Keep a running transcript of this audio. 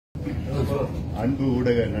அன்பு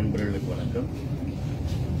ஊடக நண்பர்களுக்கு வணக்கம்.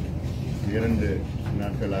 2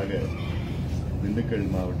 நாட்களாக திண்டுக்கல்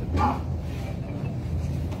மாவட்டத்தில்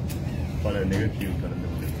பல நிகழ்ச்சிகள் கலந்து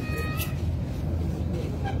கொண்டிருக்கிறேன்.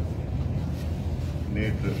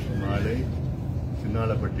 நேற்று மாலை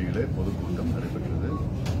சின்னாளப்பட்டியிலே பொதுக்கூட்டம் நடைபெற்றது.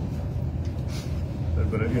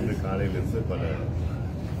 அதன் பிறகு இன்று காலையிலிருந்து பல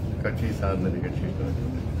கட்சி சார்ந்த நிகழ்ச்சிகள் கலந்து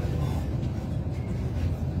கொண்டிருக்கிறது.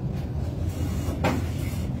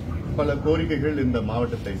 பல கோரிக்கைகள் இந்த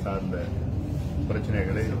மாவட்டத்தை சார்ந்த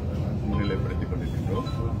பிரச்சனைகளை முன்னிலைப்படுத்திக் கொண்டிருக்கின்றோம்.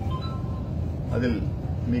 அதில்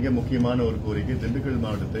மிக முக்கியமான ஒரு கோரிக்கை திண்டுக்கல்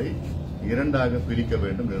மாவட்டத்தை 2ஆக பிரிக்க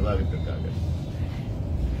வேண்டும் நிர்வாகத்திற்காக.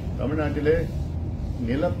 தமிழ்நாட்டிலே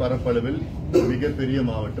நிலப்பரப்பளவில் மிகப்பெரிய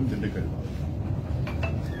மாவட்டம் திண்டுக்கல் மாவட்டம்.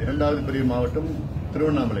 2வது பெரிய மாவட்டம்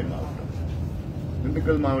திருவண்ணாமலை மாவட்டம்.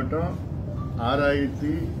 திண்டுக்கல் மாவட்டம்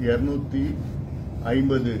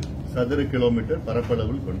 6250 சதுர கிலோமீட்டர்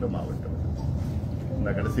பரப்பளவில் கொண்ட மாவட்டம்.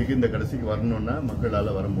 இந்த கடைசிக்கு வரணும்னா மக்களால்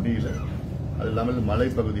வர முடியல. அது இல்லாமல்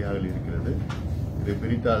மலைப்பகுதியாக இருக்கிறது. இதை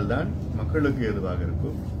பிரித்தால்தான் மக்களுக்கு ஏதுவாக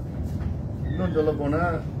இருக்கும். இன்னும் சொல்ல போனா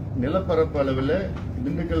நிலப்பரப்பு அளவில்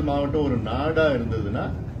திண்டுக்கல் மாவட்டம் ஒரு நாடா இருந்ததுன்னா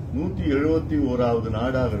 171வது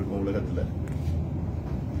நாடாக இருக்கும் உலகத்தில்.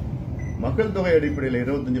 மக்கள் தொகை அடிப்படையில்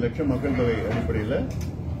 25 லட்சம் மக்கள் தொகை அடிப்படையில்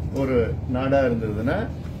ஒரு நாடா இருந்ததுன்னா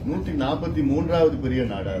 143வது பெரிய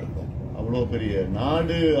நாடா இருக்கும். அவ்வளவு பெரிய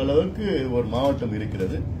நாடு அளவுக்கு ஒரு மாவட்டம்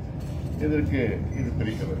இருக்கிறது. இதற்கு இது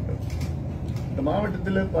பிரிக்க வேண்டும். இந்த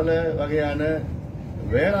மாவட்டத்தில் பல வகையான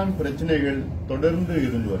வேளாண் பிரச்சனைகள் தொடர்ந்து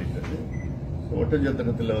இருந்து வருகிறது.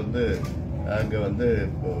 ஒட்டஞ்சத்திரத்தில் அங்க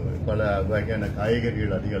பல வகையான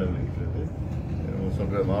காய்கறிகள் அதிக அளவில் இருக்கிறது.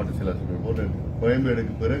 சொல்ற மாவட்ட சில சொல்ற போது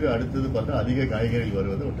கோயம்பேடுக்கு பிறகு அடுத்தது பார்த்தா அதிக காய்கறிகள்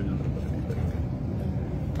வருவது ஒட்டஞ்சத்திரம் பகுதி.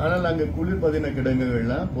 ஆனால் அங்க குளிர்பதின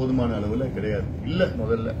கிடங்குகள்லாம் போதுமான அளவில் கிடையாது. இல்ல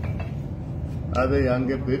முதல்ல அது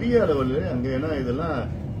அங்க பெரிய அளவில் அங்க ஏன்னா இதெல்லாம்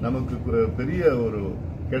நமக்கு பெரிய ஒரு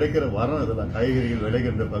கிடைக்கிற வரம். அதெல்லாம் காய்கறிகள்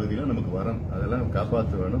விளைகின்ற பகுதியில நமக்கு வரம். அதெல்லாம்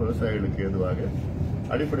காப்பாற்ற வேண்டும். விவசாயிகளுக்கு ஏதுவாக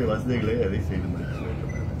அடிப்படை வசதிகளை அதை செய்து முடிக்க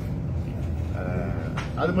வேண்டும்.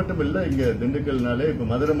 அது மட்டும் இல்ல, இங்க திண்டுக்கல்னாலே இப்ப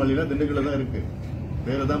மதுரமல்லினா திண்டுக்கல்ல தான் இருக்கு.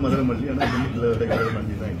 பேருதான் மதுரமல்லி. ஆனா திண்டுக்கல்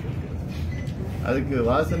மல்லி தான் இருக்கு. அதுக்கு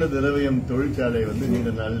வாசன திரவியம் தொழிற்சாலை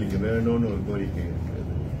நீண்ட நாள் இங்க வேணும்னு ஒரு கோரிக்கை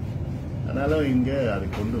இருக்கிறது. ஆனாலும் இங்க அதை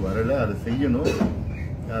கொண்டு வரல. அதை செய்யணும்.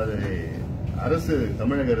 அதை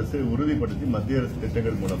தமிழக அரசு உறுதிப்படுத்தி மத்திய அரசு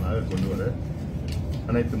திட்டங்கள் மூலமாக கொண்டு வர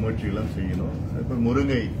அனைத்து முயற்சிகளும் செய்யணும். இப்ப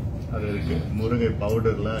முருங்கை அது இருக்கு. முருங்கை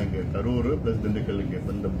பவுடர்லாம் இங்க கரூர் பிளஸ் திண்டுக்கல் இங்க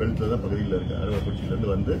இந்த பெல்ட்ல தான் பகுதியில் இருக்கு.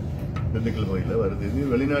 அருவாக்குச்சியிலிருந்து திண்டுக்கல் பகுதியில் வருது. இது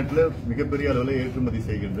வெளிநாட்டுல மிகப்பெரிய அளவில் ஏற்றுமதி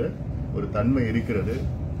செய்கின்ற ஒரு தன்மை இருக்கிறது.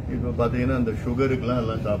 இப்ப பாத்தீங்கன்னா அந்த சுகருக்குலாம்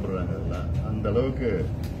எல்லாம் சாப்பிடுறாங்க. அதெல்லாம் அந்த அளவுக்கு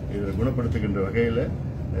இதை குணப்படுத்துகின்ற வகையில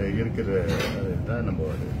இருக்கிறதான் நம்ம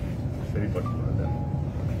சரிப்படுத்தணும்.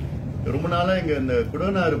 ரொம்ப நாளா இங்க இந்த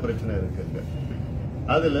குடநாறு பிரச்சனை இருக்குங்க.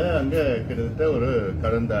 அதுல அங்க கிட்டத்தட்ட ஒரு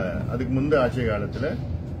கடந்த அதுக்கு முந்தைய ஆட்சி காலத்துல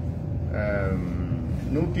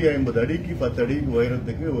 150 அடிக்கு 10 அடிக்கு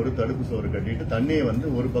உயரத்துக்கு ஒரு தடுப்பு சுவர் கட்டிட்டு தண்ணியை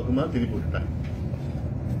ஒரு பக்கமா திருப்பி விட்டுட்டாங்க.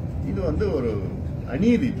 இது ஒரு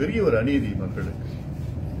அநீதி, பெரிய ஒரு அநீதி மக்களுக்கு.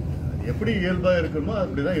 எப்படி இயல்பா இருக்கணுமோ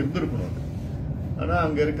அப்படிதான் இருந்திருக்கணும். ஆனா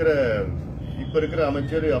அங்க இப்ப இருக்கிற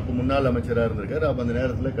அமைச்சர் அப்ப முன்னாள் அமைச்சரா இருந்திருக்காரு. அப்ப அந்த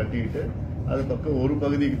நேரத்தில் கட்டிக்கிட்டு அது பக்கம் ஒரு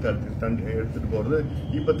பகுதிக்கு எடுத்துட்டு போறது.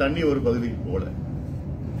 இப்ப தண்ணி ஒரு பகுதிக்கு போல.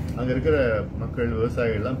 அங்க இருக்கிற மக்கள்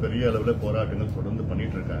விவசாயிகள் எல்லாம் பெரிய அளவுல போராட்டங்கள் தொடர்ந்து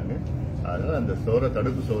பண்ணிட்டு இருக்காங்க. அதனால அந்த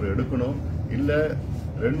தடுப்பு சோறு எடுக்கணும். இல்ல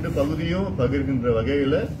 2 பகுதியும் பகிர்கின்ற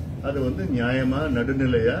வகையில அது நியாயமா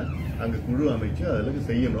நடுநிலையா அங்க குழு அமைச்சு அதுல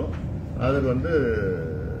செய்யணும். அது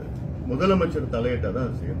முதலமைச்சர் தலையிட்டாதான்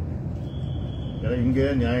அது செய்யணும். ஏன்னா இங்க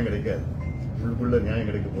நியாயம் கிடைக்காது. உள்ளுக்குள்ள நியாயம்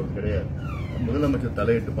கிடைக்க போறது கிடையாது. முதலமைச்சர்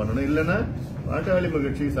தலையிட்டு பண்ணணும். இல்லைன்னா பாட்டாளி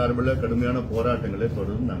கட்சி சார்பில் கடுமையான போராட்டங்களை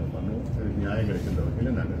தொடர்ந்து நாங்க பண்ணுவோம். இதுக்கு நியாயம் கிடைக்கின்ற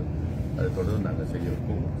வகையில் நாங்கள் அதை தொடர்ந்து நாங்கள்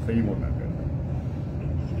செய்வோம். நாங்கள்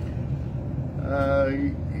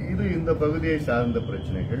இது இந்த பகுதியை சார்ந்த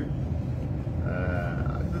பிரச்சனைகள்.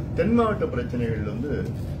 தென் மாவட்ட பிரச்சனைகள்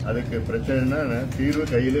அதுக்கு பிரச்சனைனா தீர்வு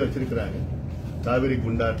கையிலே வச்சிருக்கிறாங்க. காவிரி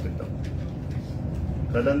குண்டார் திட்டம்.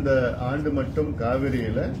 கடந்த ஆண்டு மட்டும்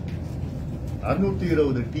காவிரியில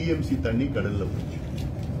 620 டிஎம்சி தண்ணி கடல்ல போச்சு.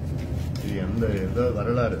 இது எந்த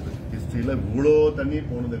வரலாறு ஹிஸ்டரியில இவ்வளோ தண்ணி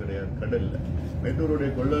போனது கிடையாது கடல்ல. மேட்டூர்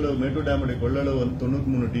டேமுடைய கொள்ளளவு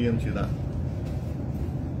 93 டிஎம்சி தான்.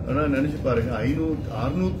 ஆனா நினைச்சு பாருங்க,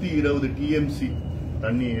 620 டிஎம்சி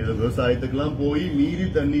தண்ணி விவசாயத்துக்கெல்லாம் போய் மீறி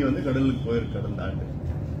தண்ணி கடலுக்கு போயிருக்கு கடந்த ஆண்டு.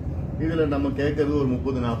 இதுல நம்ம கேட்கறது ஒரு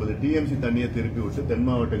 30-40 டிஎம்சி தண்ணியை திருப்பி விட்டு தென்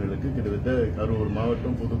மாவட்டங்களுக்கு கிட்டத்தட்ட கரூர்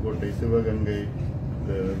மாவட்டம், புதுக்கோட்டை, சிவகங்கை,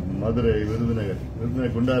 மதுரை, விருதுநகர்,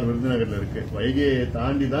 குண்டார் விருதுநகர்ல இருக்கு. வைகையை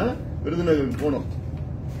தாண்டி தான் விருதுநகருக்கு போனோம்.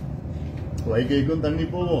 வைகைக்கும் தண்ணி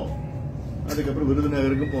போவோம், அதுக்கப்புறம்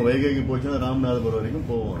விருதுநகருக்கும் போவோம், வைகைக்கு போச்சுன்னா ராமநாதபுரம் வரைக்கும்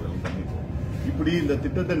போவோம், அதில் தண்ணி போவோம். இப்படி இந்த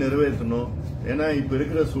திட்டத்தை நிறைவேற்றணும். ஏன்னா இப்ப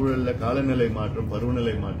இருக்கிற சூழல்ல காலநிலை மாற்றம்,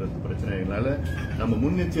 பருவநிலை மாற்றத்து பிரச்சனைகளால நம்ம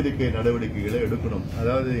முன்னெச்சரிக்கை நடவடிக்கைகளை எடுக்கணும்.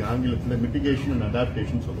 அதாவது ஆங்கிலத்தில் மிட்டிகேஷன் அண்ட்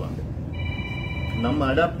அடாப்டேஷன் சொல்லுவாங்க. நம்ம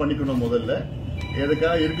அடாப்ட் பண்ணிக்கணும் முதல்ல,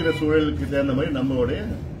 எதுக்காக இருக்கிற சூழலுக்கு தகுந்த மாதிரி நம்மளுடைய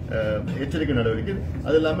எச்சரிக்கை நடவடிக்கை.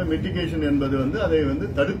 அது இல்லாம மிட்டிகேஷன் என்பது அதை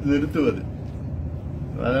தடுத்து நிறுத்துவது.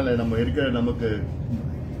 அதனால நம்ம இருக்கிற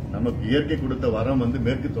நமக்கு இயற்கை கொடுத்த வரம்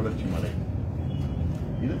மேற்கு தொடர்ச்சி மலை,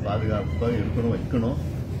 இது பாதுகாப்பாக இருக்கணும், வைக்கணும்.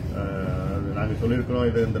 நாங்க சொல்லியிருக்கிறோம்,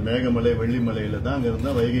 இது இந்த மேகமலை வெள்ளிமலையில தான்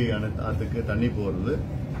அங்கிருந்தா வைகை ஆத்துக்கு தண்ணி போறது.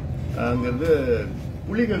 அங்கிருந்து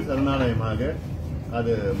புலிகள் சரணாலயமாக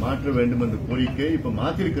அது மாற்ற வேண்டும் என்ற கோரிக்கை இப்ப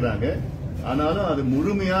மாத்திருக்கிறாங்க. ஆனாலும் அது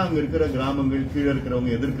முழுமையா அங்க இருக்கிற கிராமங்கள் கீழே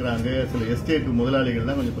இருக்கிறவங்க எதிர்க்கிறாங்க. சில எஸ்டேட் முதலாளிகள்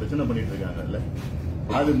தான் கொஞ்சம் பிரச்சனை பண்ணிட்டு இருக்காங்கல்ல.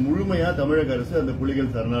 அது முழுமையா தமிழக அரசு அந்த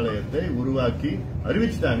புலிகள் சரணாலயத்தை உருவாக்கி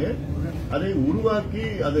அறிவிச்சுட்டாங்க. அதை உருவாக்கி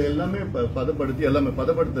அது எல்லாமே பதப்படுத்தி, எல்லாமே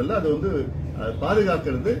பதப்படுத்தல, அது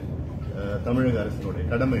பாதுகாக்கிறது தமிழக அரசினுடைய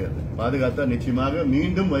கடமை. அது பாதுகாத்தா நிச்சயமாக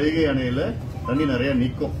மீண்டும் வைகை அணையில தண்ணி நிறைய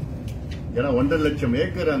நிற்கும். ஏன்னா 1.5 லட்சம்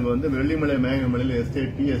ஏக்கர் அங்க வெள்ளிமலை மேகமலையில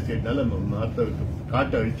எஸ்டேட், டீ எஸ்டேட்னால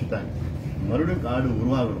காட்டை அழிச்சுட்டாங்க. மறுபடியும் காடு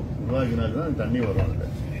உருவாகணும், உருவாகினால்தான் தண்ணி வரும்.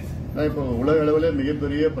 இப்போ உலக அளவில்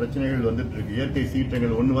மிகப்பெரிய பிரச்சனைகள் வந்துட்டு இருக்கு. இயற்கை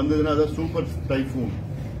சீற்றங்கள் ஒன்று வந்ததுன்னா அதான் super typhoon,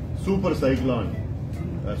 super cyclone,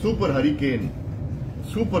 super hurricane,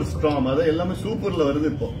 super storm, அதை எல்லாமே சூப்பர்ல வருது.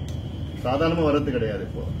 இப்போ சாதாரணமா வர்றது கிடையாது.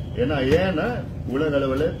 இப்போ ஏன்னா உலக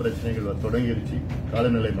அளவில் பிரச்சனைகள் தொடங்கிருச்சு,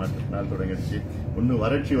 காலநிலை மாற்றத்தினால் தொடங்கிருச்சு. ஒன்னு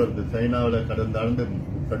வறட்சி வருது, சைனாவில் கடந்த ஆண்டு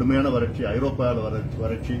கடுமையான வறட்சி, ஐரோப்பாவில்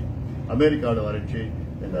வறட்சி, அமெரிக்காவில் வறட்சி,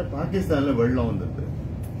 பாகிஸ்தான்ல வெள்ளம் வந்தது.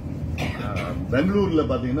 பெங்களூர்ல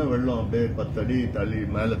பாத்தீங்கன்னா வெள்ளம் அப்படியே 10 அடி தள்ளி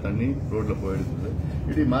மேல தண்ணி ரோட்ல போயிடுது.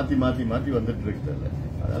 இப்படி மாத்தி மாத்தி மாத்தி வந்துட்டு இருக்கு.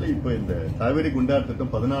 அதனால இப்ப இந்த காவிரி குண்டார்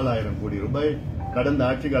திட்டம் 14,000 கோடி ரூபாய் கடந்த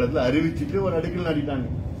ஆட்சி காலத்துல அறிவிச்சுட்டு ஒரு அடிக்கல் நாட்டிட்டாங்க.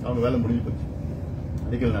 அவங்க வேலை முடிஞ்சு போச்சு,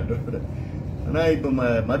 அடிக்கல் நாட்டு. ஆனா இப்ப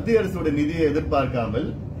மத்திய அரசோட நிதியை எதிர்பார்க்காமல்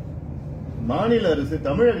மாநில அரசு,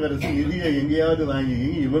 தமிழக அரசு நிதியை எங்கேயாவது வாங்கி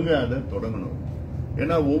இவங்க அதை தொடங்கணும்.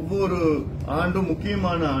 ஏன்னா ஒவ்வொரு ஆண்டும்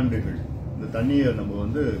முக்கியமான ஆண்டுகள் இந்த தண்ணியை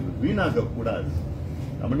நம்ம வீணாக்க கூடாது.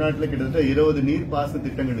 தமிழ்நாட்டில் கிட்டத்தட்ட 20 நீர்ப்பாசன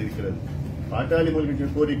திட்டங்கள் இருக்கிறது. பாட்டாளி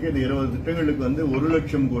மக்கள் கோரிக்கை இந்த 20 திட்டங்களுக்கு 1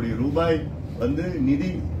 லட்சம் கோடி ரூபாய்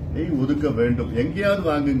நிதியை ஒதுக்க வேண்டும். எங்கேயாவது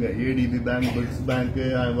வாங்குங்க, ATP bank, BRICS bank,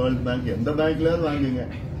 world bank, எந்த பேங்க்லயாவது வாங்குங்க.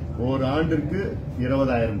 ஒரு ஆண்டிற்கு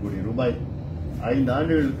 20,000 கோடி ரூபாய், 5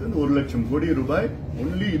 ஆண்டுகளுக்கு 1 லட்சம் கோடி ரூபாய்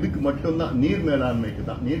ஒன்லி இதுக்கு மட்டும்தான், நீர் மேலாண்மைக்கு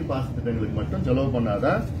தான், நீர் பாசன திட்டங்களுக்கு மட்டும் செலவு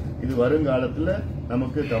பண்ணாதான் இது வருங்காலத்தில்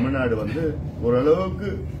நமக்கு தமிழ்நாடு ஓரளவுக்கு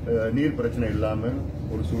நீர் பிரச்சனை இல்லாம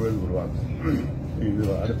ஒரு சூழல் உருவாக்கும். இது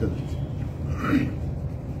அடுத்தது.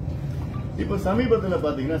 இப்ப சமீபத்தில்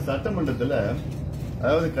பாத்தீங்கன்னா சட்டமன்றத்தில்,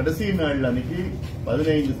 அதாவது கடைசி நாள் அன்னைக்கு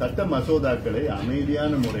 15 சட்ட மசோதாக்களை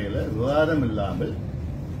அமைதியான முறையில் விவாதம் இல்லாமல்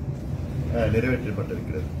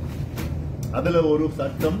நிறைவேற்றப்பட்டிருக்கிறது. அதுல ஒரு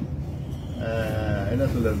சட்டம் என்ன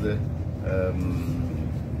சொல்றது,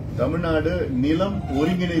 தமிழ்நாடு நிலம்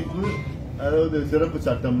ஒருங்கிணைப்பு, அதாவது சிறப்பு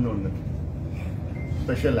சட்டம்னு ஒண்ணு,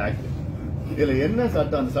 ஸ்பெஷல் ஆக்ட். இதுல என்ன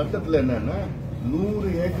சட்டம், அந்த சட்டத்துல என்னன்னா 100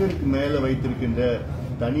 ஏக்கருக்கு மேல வைத்திருக்கின்ற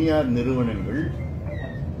தனியார் நிறுவனங்கள்,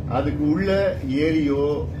 அதுக்கு உள்ள ஏரியோ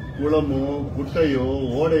குளமோ குட்டையோ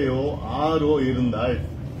ஓடையோ ஆறோ இருந்தால்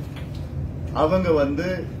அவங்க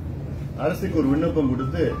அரசுக்கு ஒரு விண்ணப்பம்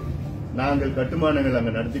கொடுத்து நாங்கள் கட்டுமானங்கள்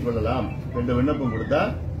அங்க நடத்தி கொள்ளலாம் என்ற விண்ணப்பம் கொடுத்தா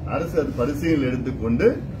அரசு அது பரிசீலனை எடுத்துக்கொண்டு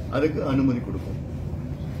அதுக்கு அனுமதி கொடுக்கும்.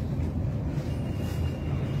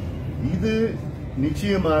 இது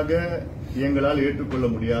நிச்சயமாக எங்களால் ஏற்றுக்கொள்ள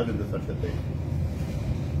முடியாத இந்த சட்டத்தை.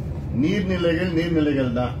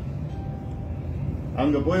 நீர்நிலைகள் தான்.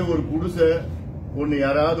 அங்க போய் ஒரு குடிசை ஒண்ணு,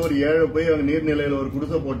 யாராவது ஒரு ஏழை போய் அங்க நீர்நிலையில ஒரு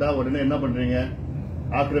குடிசை போட்டா உடனே என்ன பண்றீங்க,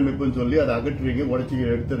 ஆக்கிரமிப்புன்னு சொல்லி அதை அகற்றுறீங்க, உடைச்சி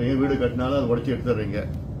எடுத்துறீங்க. வீடு கட்டினாலும் அதை உடைச்சி எடுத்துறீங்க.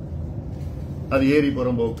 அது ஏரி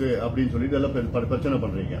புறம்போக்கு அப்படின்னு சொல்லிட்டு எல்லாம் பிரச்சனை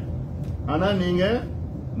பண்றீங்க. ஆனா நீங்க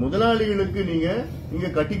முதலாளிகளுக்கு நீங்க இங்க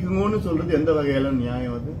கட்டிக்குங்கன்னு சொல்றது எந்த வகையில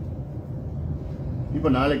நியாயம்? அது இப்ப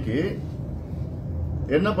நாளைக்கு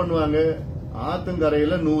என்ன பண்ணுவாங்க,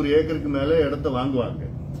 ஆத்தங்கரையில 100 ஏக்கருக்கு மேல இடத்த வாங்குவாங்க.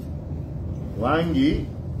 வாங்கி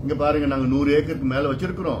இங்க பாருங்க நாங்க 100 ஏக்கருக்கு மேல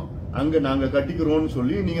வச்சிருக்கிறோம், அங்க நாங்க கட்டிக்கிறோம்னு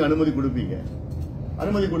சொல்லி நீங்க அனுமதி கொடுப்பீங்க.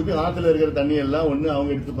 அனுமதி கொடுத்து ஆத்துல இருக்கிற தண்ணி எல்லாம் ஒண்ணு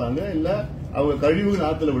அவங்க எடுத்துப்பாங்க, இல்ல அவங்க கழிவு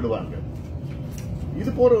ஆத்துல விடுவாங்க.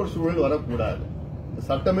 இது போற ஒரு சூழல் வரக்கூடாது.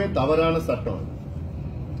 சட்டமே தவறான சட்டம்.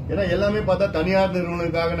 ஏன்னா எல்லாமே பார்த்தா தனியார்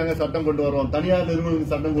நிறுவனங்களுக்காக நாங்க சட்டம் கொண்டு வரோம், தனியார்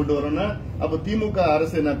நிறுவனங்களுக்கு சட்டம் கொண்டு வரோம்னா அப்ப திமுக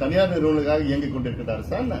அரசு என்ன தனியார் நிறுவனங்களுக்காக இயங்கிக் கொண்டிருக்கிற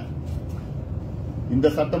அரசா என்ன? இந்த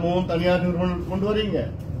சட்டமும் தனியார் நிறுவனங்களுக்கு கொண்டு வரீங்க.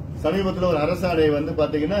 சமீபத்தில் ஒரு அரசாணை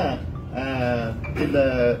பாத்தீங்கன்னா இந்த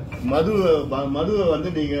மதுவை வந்து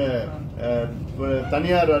நீங்க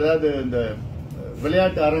தனியார், அதாவது இந்த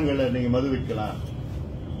விளையாட்டு அரங்குல நீங்க மது விற்கலாம்,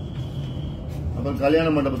 அப்புறம் கல்யாண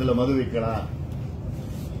மண்டபத்தில் மது விற்கலாம்,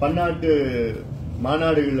 பன்னாட்டு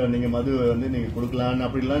மாநாடுகள்ல நீங்க மது வந்து நீங்க கொடுக்கலாம்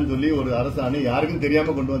அப்படிலாம் சொல்லி ஒரு அரசாணை யாருக்கும்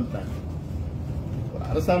தெரியாம கொண்டு வந்துட்டாங்க.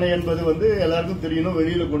 அரசாணை என்பது வந்து எல்லாருக்கும் தெரியணும்,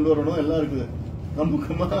 வெளியில கொண்டு வரணும், எல்லாம் இருக்குது.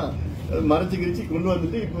 நம்புக்கமா மறைச்சு கிழிச்சு கொண்டு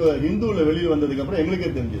வந்துட்டு இப்ப இந்துல வெளியில வந்ததுக்கு அப்புறம் எங்களுக்கே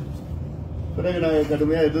தெரிஞ்சது. பிறகு நாங்க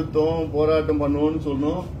கடுமையா எதிர்த்தோம், போராட்டம் பண்ணுவோம்னு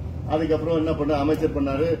சொன்னோம். அதுக்கப்புறம் என்ன பண்ண அமைச்சர்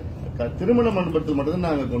பண்ணாரு, திருமண மண்டபத்தில் மட்டும்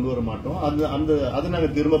நாங்க கொண்டு வர மாட்டோம், அது நாங்க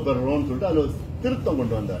திரும்ப பெறுறோம்னு சொல்லிட்டு அதுல திருத்தம்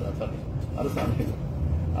கொண்டு வந்தார் அரசாணை.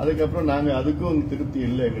 அதுக்கப்புறம் நாங்க அதுக்கும் திருப்தி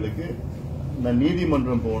இல்லை எங்களுக்கு.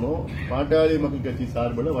 நீதிமன்றம் போனோம். பாட்டாளி மக்கள் கட்சி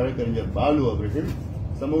சார்பில் வழக்கறிஞர் பாலு அவர்கள்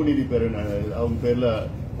சமூக நீதி அவங்க பேர்ல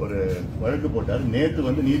ஒரு வழக்கு போட்டார். நேற்று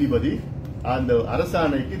வந்து நீதிபதி அந்த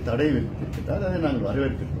அரசாணைக்கு தடை விதித்திருக்கிறார். அதை நாங்கள்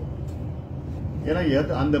வரவேற்கிறோம். ஏன்னா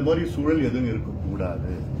அந்த மாதிரி சூழல் எதுவும்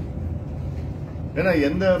இருக்கக்கூடாது. ஏன்னா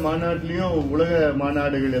எந்த மாநாட்டிலையும் உலக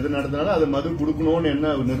மாநாடுகள் எது நடத்தினாலும் அது மது கொடுக்கணும்னு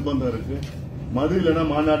என்ன நிர்பந்தம் இருக்கு? மது இல்லைன்னா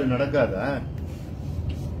மாநாடு நடக்காதா?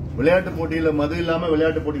 விளையாட்டு போட்டியில மது இல்லாம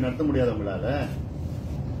விளையாட்டு போட்டி நடத்த முடியாது உங்களால.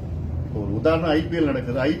 ஒரு உதாரணம் ஐபிஎல்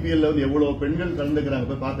நடக்குது. ஐபிஎல்ல வந்து எவ்வளவு பெண்கள் கலந்துக்கிறாங்க,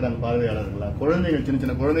 போய் பாக்குறாங்க பார்வையாளர்களா, குழந்தைகள், சின்ன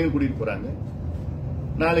சின்ன குழந்தைகள் கூட்டிட்டு போறாங்க.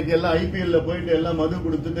 நாளைக்கு எல்லாம் ஐபிஎல்ல போயிட்டு எல்லாம் மது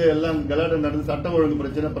கொடுத்துட்டு எல்லாம் கலாட்டம் நடந்து சட்டம் ஒழுங்கு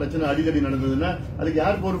பிரச்சனை அடிக்கடி நடந்ததுன்னா அதுக்கு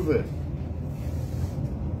யார் பொறுப்பு?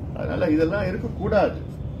 அதனால இதெல்லாம் இருக்கக்கூடாது.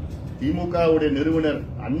 திமுகவுடைய நிறுவனர்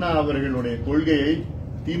அண்ணா அவர்களுடைய கொள்கையை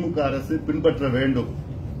திமுக அரசு பின்பற்ற வேண்டும்.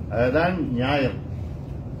 அதுதான் நியாயம்.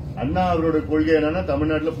 அண்ணா அவருடைய கொள்கை என்னன்னா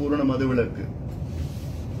தமிழ்நாட்டில் பூரண மது விலக்கு.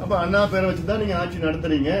 அப்ப அண்ணா பேரை வச்சுதான் நீங்க ஆட்சி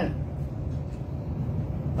நடத்துறீங்க.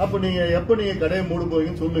 அப்ப நீங்க எப்ப நீங்க கடையை மூட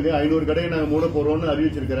போறீங்கன்னு சொல்லுங்க. 500 கடையை நாங்க மூட போறோம்னு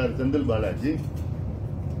அறிவிச்சிருக்கிறார் செந்தில் பாலாஜி.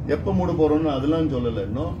 எப்ப மூட போறோம்னு அதெல்லாம் சொல்லல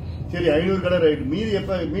இன்னும். சரி 500 கடை ரைட்,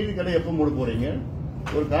 மீதி கடை எப்ப மூட போறீங்க?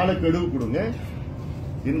 ஒரு காலக்கெடுவு கொடுங்க.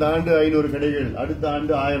 இந்த ஆண்டு 500 கடைகள், அடுத்த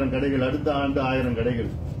ஆண்டு 1000 கடைகள், அடுத்த ஆண்டு 1000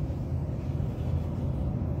 கடைகள்.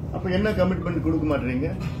 அப்ப என்ன கமிட்மெண்ட் கொடுக்க மாட்டீங்க?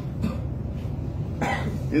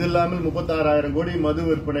 இது இல்லாமல் 36,000 கோடி மது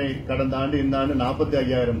விற்பனை கடந்த ஆண்டு, இந்த ஆண்டு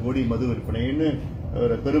 45,000 கோடி மது விற்பனைன்னு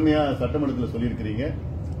பெருமையா சட்டமன்றத்தில் சொல்லியிருக்கிறீங்க.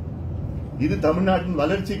 இது தமிழ்நாட்டின்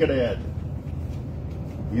வளர்ச்சி கிடையாது,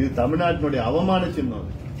 இது தமிழ்நாட்டினுடைய அவமான சின்னம்.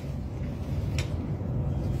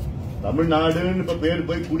 தமிழ்நாடுன்னு இப்ப பேர்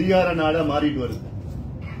போய் குடிகார நாடா மாறிட்டு வருது.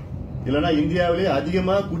 இல்லைன்னா இந்தியாவிலே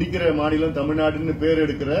அதிகமா குடிக்கிற மாநிலம் தமிழ்நாடுன்னு பேர்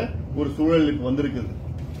எடுக்கிற ஒரு சூழல் இப்ப வந்திருக்குது.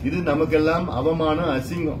 இது நமக்கெல்லாம் அவமானம்,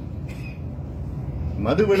 அசிங்கம்.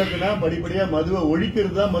 மது விலக்குனா படிப்படியா மதுவை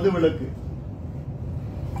ஒழிக்கிறது தான் மது விலக்கு.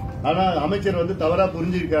 ஆனா அமைச்சர் வந்து தவறா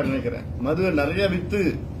புரிஞ்சிருக்காரு நினைக்கிறேன். மதுவை நிறைய வித்து,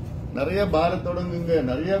 நிறைய பாரத் தொடங்குங்க,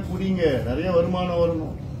 நிறைய குடிங்க, நிறைய வருமானம்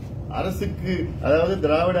வரணும். அரசுக்கு, அதாவது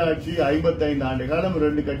திராவிட ஆட்சி 55 ஆண்டு காலம்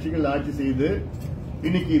 2 கட்சிகள் ஆட்சி செய்து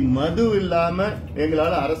இன்னைக்கு மது இல்லாம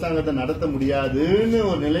எங்களால அரசாங்கத்தை நடத்த முடியாதுன்னு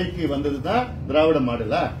ஒரு நிலைக்கு வந்ததுதான் திராவிட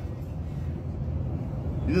மாடலா?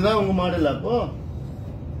 இதுதான் உங்க மாடல்? அப்போ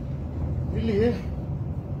இல்லையே.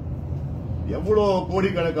 எவ்வளவு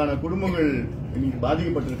கோடிக்கணக்கான குடும்பங்கள் இன்னைக்கு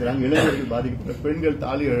பாதிக்கப்பட்டிருக்கிறாங்க, இளைஞர்கள் பாதிக்கப்பட்ட, பெண்கள்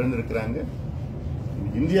தாலி இழந்திருக்கிறாங்க.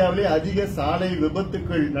 இந்தியாவிலே அதிக சாலை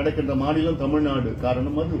விபத்துக்கள் நடக்கின்ற மாநிலம் தமிழ்நாடு,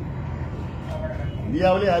 காரணம் மது.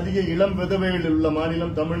 இந்தியாவிலே அதிக இளம் விதவைகள் உள்ள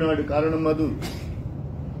மாநிலம் தமிழ்நாடு, காரணம் மது.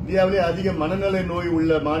 இந்தியாவிலே அதிக மனநல நோய்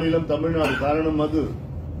உள்ள மாநிலம் தமிழ்நாடு, காரணம் மது.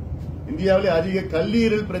 இந்தியாவிலே அதிக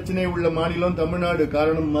கல்லீரல் பிரச்சனை உள்ள மாநிலம் தமிழ்நாடு,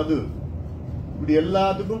 காரணம் மது. இப்படி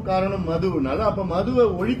எல்லாத்துக்கும் காரணம் மதுனால அப்ப மதுவை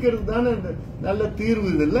ஒழிக்கிறது தானே நல்ல தீர்வு.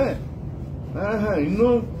 இது இல்ல,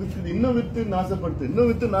 இன்னும் வித்து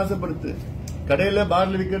நாசப்படுத்து. கடையில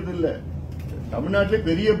பார்ல விக்கிறது இல்ல. தமிழ்நாட்டிலே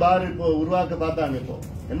பெரிய பார் இப்போ உருவாக்க பார்த்தாங்க. இப்போ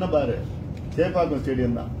என்ன பாரு? சேப்பாக்கம்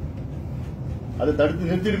ஸ்டேடியம் தான். அதை தடுத்து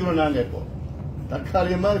நிறுத்திருக்கிறோம் நாங்க. இப்போ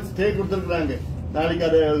தற்காலிகமா ஸ்டே கொடுத்திருக்கிறாங்க. நாளைக்கு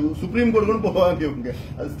அதை சுப்ரீம் கோர்ட் போவாங்க இவங்க,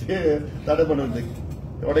 அது ஸ்டே தடை பண்றதுக்கு,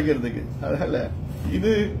 உடைக்கிறதுக்கு. அதனால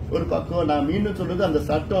இது ஒரு பக்கம். நான் மீண்டும் சொல்றது, அந்த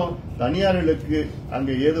சட்டம் தனியார்களுக்கு அங்க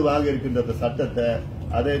ஏதுவாக இருக்கின்ற அந்த சட்டத்தை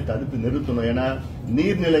அதை தடுத்து நிறுத்தணும். ஏன்னா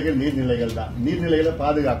நீர்நிலைகள் தான், நீர்நிலைகளை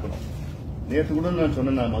பாதுகாக்கணும். நேற்று கூட நான்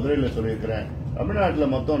சொன்னேன், நான் மதுரையில் சொல்லியிருக்கிறேன்,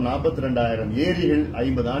 தமிழ்நாட்டில் மொத்தம் 42,000 ஏரிகள்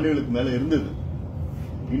 50 ஆண்டுகளுக்கு மேல இருந்தது.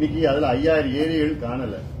 இன்னைக்கு அதுல 5,000 ஏரிகள்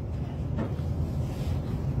காணல.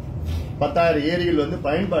 10,000 ஏரிகள் வந்து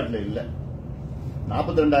பயன்பாட்டில் இல்ல.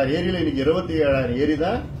 42,000 ஏரியில இன்னைக்கு 27,000 ஏரி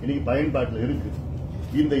தான் இன்னைக்கு பயன்பாட்டில் இருக்கு.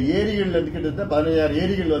 இந்த ஏரிகள் கிட்டத்தட்ட 16,000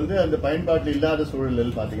 ஏரிகள் வந்து அந்த பயன்பாட்டில் இல்லாத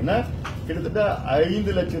சூழலில் பாத்தீங்கன்னா கிட்டத்தட்ட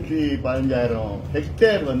 5,15,000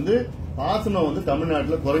 ஹெக்டேர் வந்து பாசனம் வந்து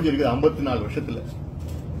தமிழ்நாட்டில் குறைஞ்சிருக்கு 54 வருஷத்துல.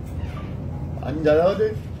 அதாவது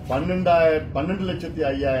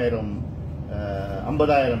 12,05,000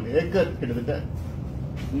 50,000 ஏக்கர் கிட்டத்தட்ட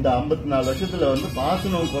இந்த 54 லட்சத்துல வந்து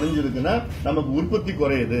பாசனம் குறைஞ்சிருக்குன்னா நமக்கு உற்பத்தி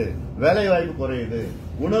குறையுது, வேலை வாய்ப்பு குறையுது,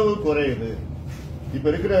 உணவு குறையுது. இப்ப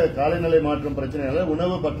இருக்கிற காலநிலை மாற்றம் பிரச்சனையால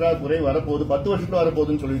உணவு பற்றாக்குறை வரப்போகுது, 10 வருஷத்துல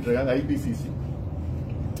வரப்போகுதுன்னு சொல்லிட்டு இருக்காங்க.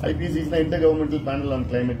 IPCC inter governmental panel on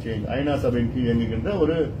climate change, ஐநா சபையின் கீழ் இயங்குகின்ற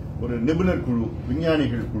ஒரு நிபுணர் குழு,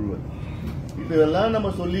 விஞ்ஞானிகள் குழு. இதெல்லாம்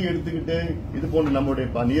நம்ம சொல்லி எடுத்துக்கிட்டு இது போன்ற நம்முடைய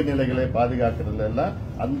நீர்நிலைகளை பாதுகாக்கிறதுல எல்லாம்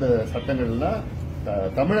அந்த சட்டங்கள் எல்லாம்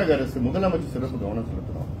தமிழக அரசு முதலமைச்சர் சிறப்பு கவனம்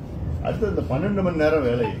செலுத்தணும். அடுத்து இந்த 12 மணி நேரம்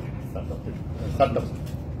வேலை சட்டம்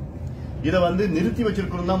இதை வந்து நிறுத்தி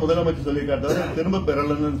வச்சிருக்கணும் தான் முதலமைச்சர் சொல்லியிருக்காரு, தவிர திரும்ப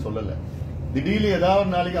பெறலன்னு சொல்லல. திடீர்னு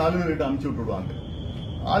ஏதாவது நாளைக்கு ஆளுநர்கிட்ட அனுப்பிச்சு விட்டுடுவாங்க,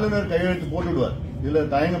 ஆளுநர் கையெழுத்து போட்டுடுவார், இதுல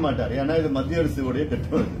தயங்க மாட்டார். ஏன்னா இது மத்திய அரசுடைய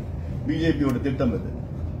திட்டம், இது பிஜேபியோட திட்டம். இது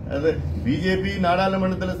அது பிஜேபி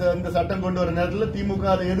நாடாளுமன்றத்தில் இந்த சட்டம் கொண்டு வர நேரத்தில் திமுக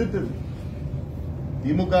அதை எதிர்த்தது.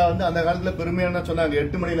 திமுக வந்து அந்த காலத்துல பெருமையான சொன்னாங்க,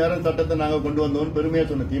 8 மணி நேரம் சட்டத்தை நாங்க கொண்டு வந்தோம் பெருமையா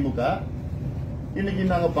சொன்ன திமுக, இன்னைக்கு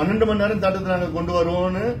நாங்க 12 மணி நேரம் சட்டத்தை நாங்க கொண்டு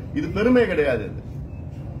வருவோம்னு, இது பெருமை கிடையாது.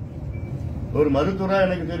 ஒரு மருத்துவரா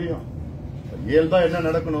எனக்கு தெரியும் இயல்பா என்ன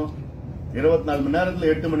நடக்கணும். 24 மணி நேரத்துல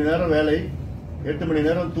 8 மணி நேரம் வேலை, 8 மணி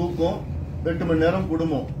நேரம் தூக்கம், 8 மணி நேரம்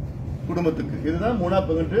குடும்பத்துக்கு, இதுதான் 3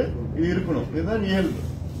 பங்கு இது இருக்கணும், இதுதான் இயல்பு.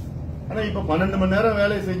 ஆனா இப்ப 12 மணி நேரம்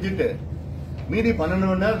வேலை செஞ்சுட்டு மீதி 12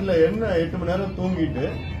 மணி நேரத்துல என்ன 8 மணி நேரம் தூங்கிட்டு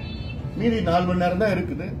மீதி 4 மணி நேரம் தான்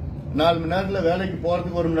இருக்குது. 4 மணி நேரத்துல வேலைக்கு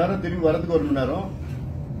போறதுக்கு 1 மணி நேரம், திரும்பி வரதுக்கு 1 மணி நேரம்,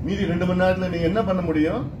 மீதி 2 மணி நேரத்துல நீங்க என்ன பண்ண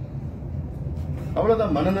முடியும்?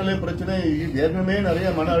 அவ்வளவுதான். மனநிலை பிரச்சனை ஏற்கனவே நிறைய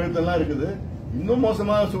மன அழுத்தம் எல்லாம் இருக்குது, இன்னும்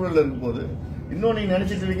மோசமான சூழல் இருக்கும் போது இன்னும் நீங்க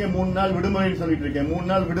நினைச்சிட்டு இருக்கீங்க 3 நாள் விடுமுறைன்னு சொல்லிட்டு இருக்கேன். 3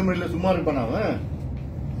 நாள் விடுமுறையில சும்மா இருப்பான் அவன்,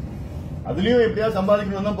 அதுலயும் எப்படியாவது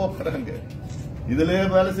சம்பாதிக்கணும் தான் போறாங்க. இதுலயே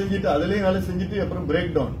வேலை செஞ்சுட்டு அதுலயும் வேலை செஞ்சுட்டு அப்புறம்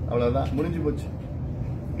பிரேக் டவுன், அவ்வளவுதான், முடிஞ்சு போச்சு.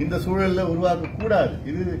 இந்த சூழல்ல உருவாக்க கூடாது.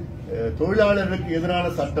 இது தொழிலாளர்களுக்கு எதிரான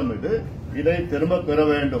சட்டம், இதை திரும்ப பெற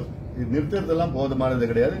வேண்டும். இது நிறுத்தறதெல்லாம் போதுமானது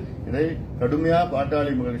கிடையாது. இதை கடுமையா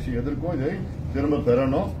பாட்டாளி மகிழ்ச்சி எதிர்க்கும், இதை திரும்ப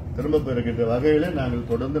பெறணும். திரும்ப பெறுகின்ற வகையில நாங்கள்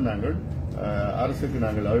தொடர்ந்து அரசுக்கு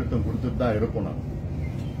நாங்கள் அழுத்தம் கொடுத்துட்டு தான் இருப்போம்.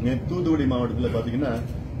 தூத்துக்குடி மாவட்டத்தில் பாத்தீங்கன்னா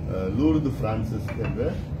லூர்து பிரான்சிஸ் என்ற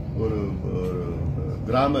ஒரு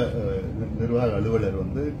கிராம நிர்வாக அலுவலர்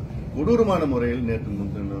வந்து கொடூரமான முறையில் நேற்று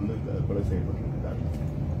முன்தினம் வந்து கொலை செய்யப்பட்டிருக்கிறார்.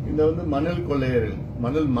 இந்த வந்து மணல் கொள்ளையர்கள்,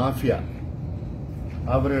 மணல் மாஃபியா,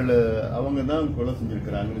 அவங்க தான் கொலை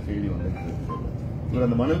செஞ்சிருக்கிறாங்கன்னு செய்தி வந்திருக்கு. இவர்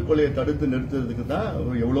அந்த மணல் கொள்ளையை தடுத்து நிறுத்துறதுக்கு தான்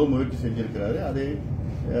எவ்வளவு முயற்சி செஞ்சிருக்கிறாரு.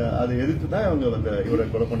 அதை எதிர்த்து தான் இவரை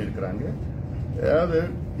கொலை பண்ணிருக்கிறாங்க. அதாவது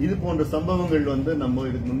இது போன்ற சம்பவங்கள் வந்து நம்ம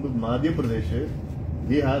இதுக்கு முன்பு மத்திய பிரதேஷ்,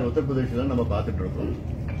 பீகார், உத்தரப்பிரதேஷ்ல நம்ம பார்த்துட்டு இருக்கோம்.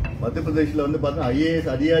 மத்திய பிரதேஷ்ல வந்து பார்த்தா ஐஏஎஸ்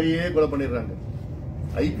அதிகாரியே கொலை பண்ணிடுறாங்க,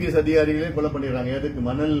 ஐபிஎஸ் அதிகாரிகளே கொலை பண்ணிடுறாங்க. எதுக்கு?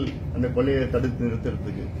 மணல் அந்த கொள்ளையை தடுத்து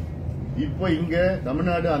நிறுத்துறதுக்கு. இப்போ இங்க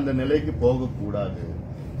தமிழ்நாடு அந்த நிலைக்கு போகக்கூடாது.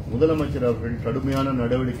 முதலமைச்சர் அவர்கள் கடுமையான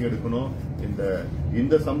நடவடிக்கை எடுக்கணும்.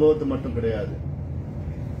 இந்த சம்பவத்தை மட்டும் கிடையாது,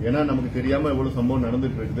 ஏன்னா நமக்கு தெரியாம எவ்வளவு சம்பவம்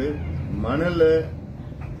நடந்துட்டு இருக்குது.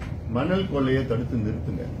 மணல் கொள்ளையை தடுத்து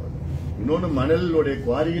நிறுத்துங்க. இன்னொன்னு, மணலுடைய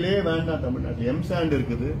குவாரிகளே வேண்டாம் தமிழ்நாட்டில். எம்சாண்ட்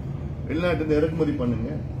இருக்குது, வெளிநாட்டு இறக்குமதி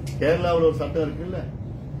பண்ணுங்க. கேரளாவில் ஒரு சட்டம் இருக்குல்ல,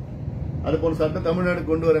 அது போன்ற சட்டம் தமிழ்நாடு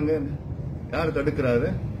கொண்டு வரங்க. யார் தடுக்கிறாரு?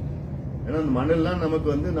 ஏன்னா அந்த மணல்லாம்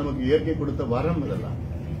நமக்கு இயற்கை கொடுத்த வரம். இதெல்லாம்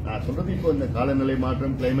நான் சொல்றது இப்போ இந்த காலநிலை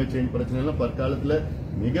மாற்றம், கிளைமேட் சேஞ்ச் பிரச்சனை எல்லாம் பற்காலத்துல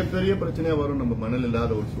மிகப்பெரிய பிரச்சனையா வரும். நம்ம மணல்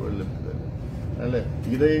இல்லாத ஒரு சூழல் இருக்குது. அதனால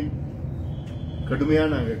இதை கடுமையா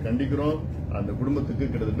நாங்க கண்டிக்கிறோம். அந்த குடும்பத்துக்கு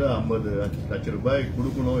கிட்டத்தட்ட 50 லட்சம் ரூபாய்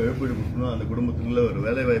கொடுக்கணும், இழப்பீடு கொடுக்கணும். அந்த குடும்பத்துக்குள்ள ஒரு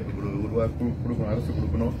வேலை வாய்ப்பு கொடுக்கணும், அரசு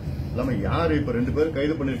கொடுக்கணும். இல்லாம யாரு இப்ப 2 பேர்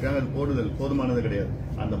கைது பண்ணிருக்காங்க, அது போதுமானது கிடையாது.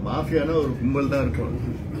 அந்த மாஃபியான ஒரு கும்பல் தான் இருக்கும்.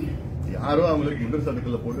 யாரோ அவங்களுக்கு குண்டர்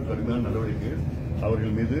சட்டத்துல போட்டு கடுமையான நடவடிக்கை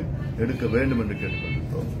அவர்கள் மீது எடுக்க வேண்டும் என்று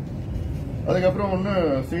கேட்டுக்கொண்டிருக்கிறோம். அதுக்கப்புறம் ஒண்ணு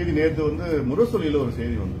செய்தி, நேற்று வந்து முரசொலியில ஒரு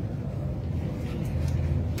செய்தி வந்தது.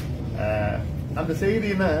 அந்த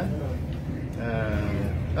செய்தினா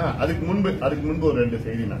அதுக்கு முன்பு ஒரு 2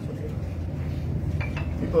 செய்தி நான் சொல்றேன்.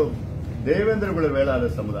 இப்போ தேவேந்திர குல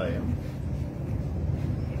வேளாளர் சமுதாயம்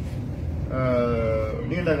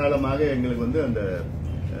நீண்ட காலமாக எங்களுக்கு வந்து அந்த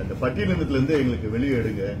பட்டியலினத்திலிருந்து எங்களுக்கு வெளியே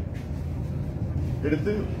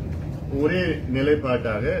எடுத்து ஒரே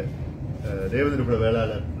நிலைப்பாட்டாக தேவேந்திர குல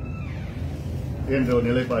வேளாளர் என்ற ஒரு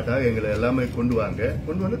நிலைப்பாட்டாக எங்களை எல்லாமே கொண்டு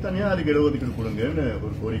வந்து தனியாருக்கு இடஒதுக்கீடு கொடுங்கன்னு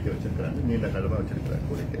ஒரு கோரிக்கை வச்சிருக்கிறாங்க. நீண்ட காலமா வச்சிருக்கிறாங்க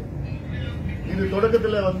கோரிக்கை. இது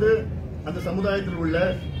தொடக்கத்தில் வந்து அந்த சமுதாயத்தில் உள்ள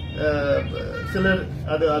சிலர்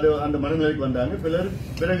அந்த மனநிலைக்கு வந்தாங்க.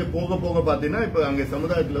 பிறகு போக போக பாத்தீங்கன்னா இப்ப அங்க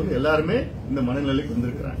சமுதாயத்தில் வந்து எல்லாருமே இந்த மனநிலைக்கு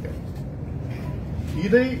வந்திருக்கிறாங்க.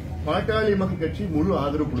 இதை பாட்டாளி மக்கள் கட்சி முழு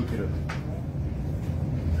ஆதரவு கொடுக்கிறது.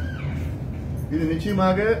 இது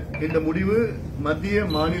நிச்சயமாக இந்த முடிவு மத்திய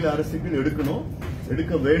மாநில அரசுகள்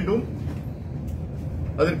எடுக்க வேண்டும்.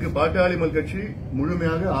 அதற்கு பாட்டாளி மக்கள் கட்சி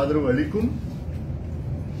முழுமையாக ஆதரவு அளிக்கும்.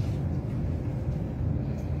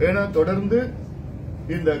 ஏன்னா தொடர்ந்து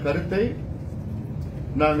இந்த கருத்தை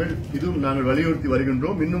நாங்கள் வலியுறுத்தி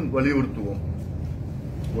வருகின்றோம், இன்னும் வலியுறுத்துவோம்.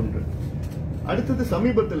 ஒன்று. அடுத்தது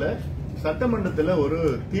சமீபத்தில் சட்டமன்றத்தில் ஒரு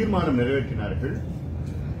தீர்மானம் நிறைவேற்றினார்கள்.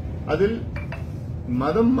 அதில்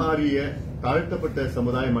மதம் மாறிய தாழ்த்தப்பட்ட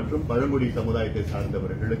சமுதாயம் மற்றும் பழங்குடி சமுதாயத்தை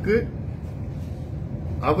சார்ந்தவர்களுக்கு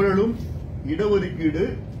அவர்களும் இடஒதுக்கீடு,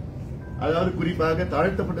 அதாவது குறிப்பாக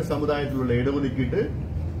தாழ்த்தப்பட்ட சமுதாயத்தில் உள்ள இடஒதுக்கீடு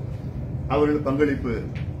அவர்கள் பங்களிப்பு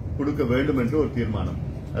கொடுக்க வேண்டும் என்று ஒரு தீர்மானம்.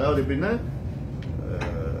 அதாவது எப்படின்னா,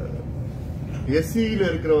 எஸ்சியில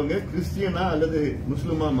இருக்கிறவங்க கிறிஸ்டியனா அல்லது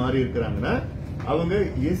முஸ்லிமா மாறி இருக்கிறாங்கன்னா அவங்க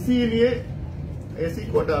எஸ்சி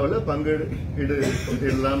கோட்டாவில் பங்கீடு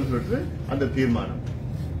சொல்லிட்டு அந்த தீர்மானம்,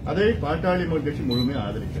 அதை பாட்டாளி மக்கள் கட்சி முழுமையாக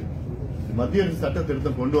ஆதரிக்கிறது. மத்திய அரசு சட்ட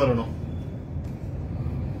திருத்தம் கொண்டு வரணும்.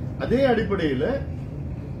 அதே அடிப்படையில்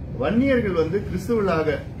வன்னியர்கள்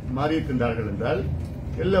கிறிஸ்துவர்களாக மாறியிருக்கின்றார்கள் என்றால்,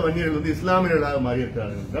 எல்லா வன்னியர்கள் இஸ்லாமியர்களாக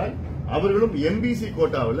மாறியிருக்கிறார்கள் என்றால் அவர்களும் எம்பிசி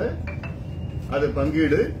கோட்டாவில் அது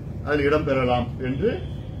பங்கீடு அதில் இடம்பெறலாம் என்று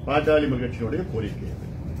பாட்டாளி மக்கள் கட்சியினுடைய கோரிக்கை.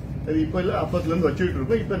 அது இப்ப இல்ல, அப்பத்திலிருந்து வச்சுக்கிட்டு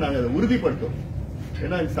இருக்கோம். இப்ப நாங்கள் அதை உறுதிப்படுத்தோம்.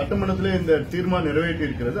 ஏன்னா சட்டமன்றத்தில் இந்த தீர்மானம் நிறைவேற்றி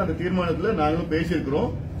இருக்கிறது. அந்த தீர்மானத்தில் நாங்களும்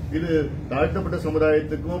பேசியிருக்கிறோம். இது தாழ்த்தப்பட்ட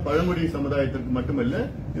சமுதாயத்துக்கும் பழங்குடி சமுதாயத்திற்கும் மட்டுமல்ல,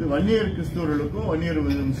 இது வன்னியர் கிறிஸ்தவர்களுக்கும் வன்னியர்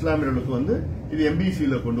இஸ்லாமியர்களுக்கும் இது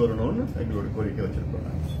எம்பிசியில கொண்டு வரணும்னு எங்களோட கோரிக்கை வச்சிருக்கோம்.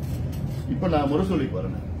 இப்ப நான் முரசொலிக்கு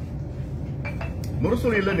வரேன்.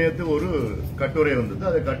 முரசொலியில நேற்று ஒரு கட்டுரை வந்தது.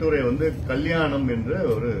 அந்த கட்டுரை கல்யாணம் என்ற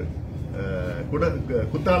ஒரு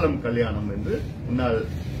குத்தாலம் கல்யாணம் என்று முன்னாள்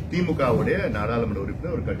திமுகவுடைய நாடாளுமன்ற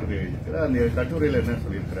உறுப்பினர் ஒரு கட்டுரை எழுதியிருக்கிறார். அந்த கட்டுரையில் என்ன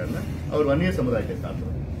சொல்லியிருக்கிறாருன்னா, அவர் வன்னியர் சமுதாயத்தை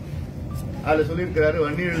சார்ந்தவர். அதுல சொல்லியிருக்கிறாரு,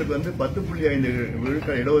 வன்னியர்களுக்கு 10.5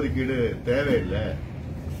 விழுக்காடு இடஒதுக்கீடு தேவையில்லை,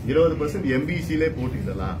 20% எம்பிசியிலே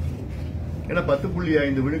போட்டிடலாம். ஏன்னா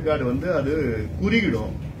 10.5 விழுக்காடு அது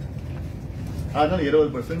குறுகிடும், அதனால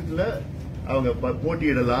 20%ல அவங்க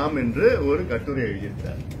போட்டியிடலாம் என்று ஒரு கட்டுரை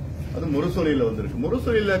எழுதியிருக்கிறார். அது முரசொலியில வந்திருக்கு.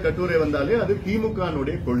 முரசொலியில கட்டுரை வந்தாலே அது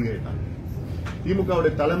திமுகனுடைய கொள்கை தான்.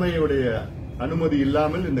 திமுகவுடைய தலைமையுடைய அனுமதி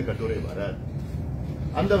இல்லாமல் இந்த கட்டுரை வராது.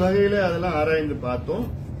 அந்த வகையில அதெல்லாம் ஆராய்ந்து பார்த்தோம்.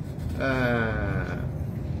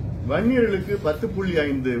 வன்னியர்களுக்கு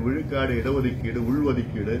 10.5 விழுக்காடு இடஒதுக்கீடு,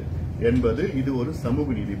 உள்ஒதுக்கீடு என்பது இது ஒரு சமூக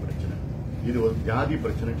நீதி பிரச்சனை. இது ஒரு ஜாதி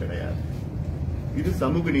பிரச்சனை கிடையாது. இது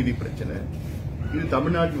சமூக நீதி பிரச்சனை. இது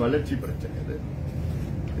தமிழ்நாட்டின் வளர்ச்சி பிரச்சனை. இது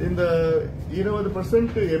இந்த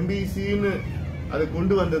 20% எம்பிசின்னு அதை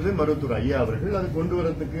கொண்டு வந்தது மருத்துவர் ஐயா அவர்கள். அது கொண்டு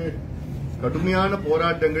வரதுக்கு கடுமையான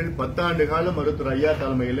போராட்டங்கள் 10 ஆண்டு காலம் மருத்துவர் ஐயா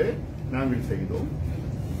தலைமையிலே நாங்கள் செய்தோம்.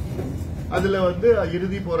 அதுல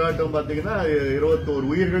இறுதி போராட்டம் பாத்தீங்கன்னா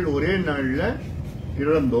 21 உயிர்கள் ஒரே நாள்ல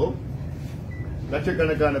இழந்தோம்.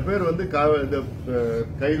 லட்சக்கணக்கான பேர்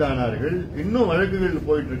கைதானார்கள். இன்னும் வழக்குகள்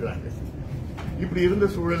போயிட்டு இருக்காங்க. இப்படி இருந்த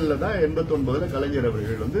சூழல்ல தான் 89ல கலைஞர்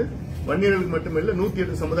அவர்கள் வன்னியர்களுக்கு மட்டுமல்ல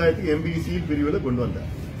 108 சமுதாயத்துக்கு எம்பிசி பிரிவில் கொண்டு வந்தார்.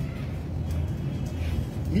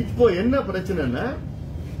 இப்போ என்ன பிரச்சனைன்னா,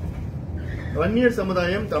 வன்னியர்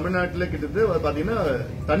சமுதாயம் தமிழ்நாட்டில் கிட்டத்தட்ட பாத்தீங்கன்னா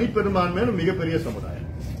தனிப்பெரும்பான்மையான மிகப்பெரிய சமுதாயம்.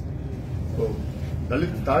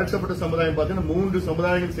 தாழ்த்தப்பட்ட சமுதாயம் பாத்தீங்கன்னா 3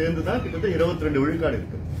 சமுதாயங்கள் சேர்ந்துதான் கிட்டத்தட்ட 22 விழுக்காடு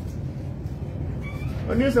இருக்கு.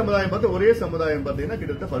 வன்னியர் சமுதாயம் பார்த்தா ஒரே சமுதாயம் பாத்தீங்கன்னா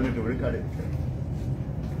கிட்டத்தட்ட 18 விழுக்காடு இருக்கு.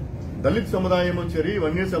 தலித் சமுதாயமும் சரி,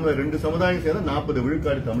 வன்னியர் சமுதாயம் 2 சமுதாயம் சேர்ந்த 40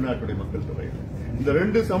 விழுக்காடு தமிழ்நாட்டுடைய மக்கள் தொகை. இந்த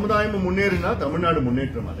 2 சமுதாயமும் முன்னேறினா தமிழ்நாடு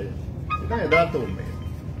முன்னேற்றம் அடையும். இதுதான் யதார்த்த உண்மை.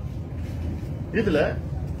 இதுல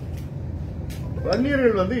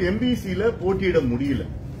வன்னியர்கள் எம்பிசியில போட்டியிட முடியல.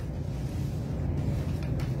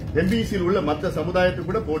 எம்பிசியில் உள்ள மற்ற சமுதாயத்துக்கு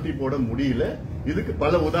கூட போட்டி போட முடியல. இதுக்கு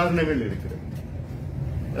பல உதாரணங்கள் இருக்கிறது.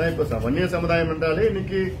 இப்ப வன்னியர் சமுதாயம் என்றாலே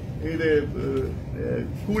இன்னைக்கு இது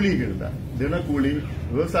கூலிகள் தான், தினக்கூலி,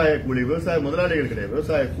 விவசாய கூலி. விவசாய முதலாளிகள் கிடையாது,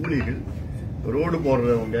 விவசாய கூலிகள். ரோடு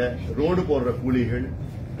போடுறவங்க, ரோடு போடுற கூலிகள்,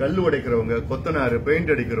 கல் உடைக்கிறவங்க, கொத்தனாரு,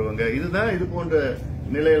 பெயிண்ட் அடிக்கிறவங்க, இதுதான் இது போன்ற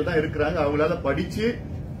நிலையில் தான் இருக்கிறாங்க. அவங்களால படிச்சு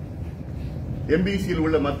எம்பிசியில்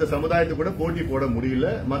உள்ள மற்ற சமுதாயத்தை கூட போட்டி போட முடியல.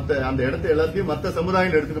 அந்த இடத்தை எல்லாத்தையும் மற்ற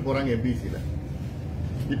சமுதாயம் எடுத்துட்டு போறாங்க எம்பிசியில.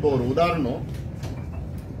 இப்போ ஒரு உதாரணம்,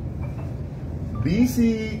 பிசி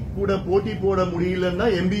கூட போட்டி போட முடியலன்னா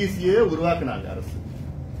எம்பிசியை உருவாக்குனாங்க அரசு.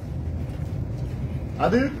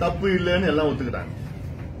 அது தப்பு இல்லைன்னு எல்லாம் ஒத்துக்கிட்டாங்க.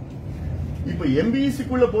 இப்ப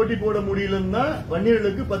எம்பிசிக்குள்ள போட்டி போட முடியலன்னா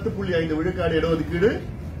வன்னியர்களுக்கு 10.5 விழுக்காடு இடஒதுக்கீடு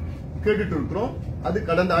கேட்டுட்டு இருக்கிறோம். அது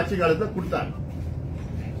கடந்த ஆட்சி காலத்தில் கொடுத்தாங்க.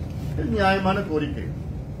 நியாயமான கோரிக்கை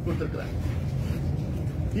கொடுத்திருக்கிறாங்க.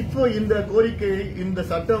 இப்போ இந்த கோரிக்கை, இந்த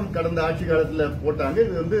சட்டம் கடந்த ஆட்சி காலத்தில் போட்டாங்க.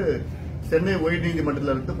 இது சென்னை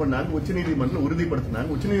உயர்நீதிமன்றத்தில் ரத்து பண்ணாங்க, உச்சநீதிமன்றத்தில் உறுதிப்படுத்தினாங்க.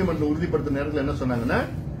 உச்சநீதிமன்றம் உறுதிப்படுத்த நேரத்தில் என்ன சொன்னாங்கன்னா,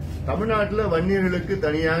 தமிழ்நாட்டுல வன்னியர்களுக்கு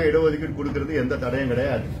தனியாக இடஒதுக்கீடு கொடுக்கிறது எந்த தடையும்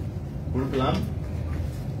கிடையாது, கொடுக்கலாம்.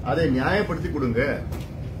 அதை நியாயப்படுத்தி கொடுங்க,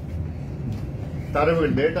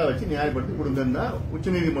 தரவுகள் டேட்டா வச்சு நியாயப்படுத்தி கொடுங்கன்னா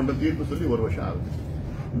உச்சநீதிமன்றம் தீர்ப்பு சொல்லி 1 வருஷம் ஆகுது.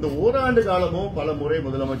 இந்த ஓராண்டு காலமும் பல முறை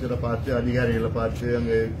முதலமைச்சரை பார்த்து அதிகாரிகளை பார்த்து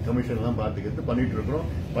அங்க கமிஷன் எல்லாம் பார்த்துக்கிட்டு பண்ணிட்டு இருக்கிறோம்,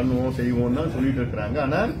 பண்ணுவோம் செய்வோம் தான் சொல்லிட்டு இருக்கிறாங்க.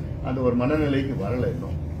 ஆனா அந்த ஒரு மனநிலைக்கு வரல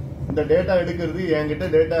இன்னும். இந்த டேட்டா எடுக்கிறது என்கிட்ட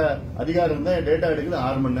டேட்டா அதிகாரம் தான், டேட்டா எடுக்கிறது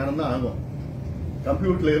 6 மணி நேரம் தான் ஆகும்.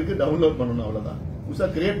 கம்ப்யூட்டர்ல இருக்கு, டவுன்லோட் பண்ணணும், அவ்வளவுதான். புதுசா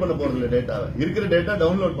கிரியேட் பண்ண போறது இல்ல, டேட்டாவை இருக்கிற டேட்டா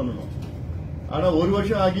டவுன்லோட் பண்ணணும். ஆனா 1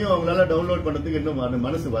 வருஷம் ஆகியும் அவங்களால டவுன்லோட் பண்ணதுக்கு இன்னும்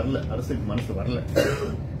மனசு வரல, அரசுக்கு மனசு வரல.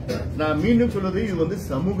 நான் மீண்டும் சொல்றது, இது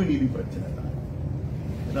சமூக நீதி பிரச்சனை தான்.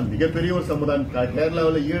 மிகப்பெரிய ஒரு சமுதாயம்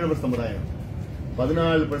கேரளாவில் ஈழவர் சமுதாயம்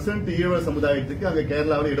 14% ஈழவர் சமுதாயத்துக்கு அங்க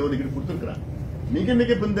கேரளாவில் இடஒதுக்கீடு கொடுத்திருக்கிறாங்க. மிக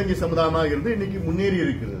மிக பின்தங்கிய சமுதாயமாக இருந்து இன்னைக்கு முன்னேறி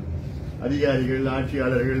இருக்கிறது. அதிகாரிகள்,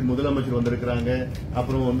 ஆட்சியாளர்கள், முதலமைச்சர் வந்திருக்கிறாங்க.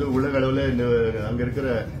 அப்புறம் உலக அளவில் அங்க இருக்கிற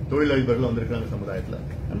தொழிலதிபர்கள் வந்திருக்கிறாங்க சமுதாயத்தில்.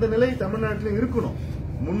 அந்த நிலை தமிழ்நாட்டில் இருக்கணும்,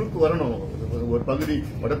 முன்னுக்கு வரணும். ஒரு பகுதி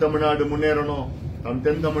வட தமிழ்நாடு முன்னேறணும்,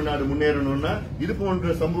 தென் தமிழ்நாடு முன்னேறணும்னா இது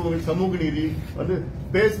போன்ற சமூக நீதி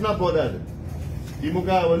பேசினா போதாது. திமுக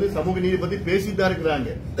சமூக நீதி பத்தி பேசிட்டு தான் இருக்கிறாங்க,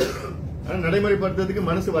 ஆனா நடைமுறைப்படுத்துறதுக்கு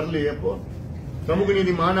மனசு வரலையே. அப்போ சமூக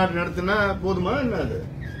நீதி மாநாடு நடத்தினா போதுமா என்ன? அது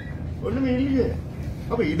ஒண்ணுமே இல்லையே.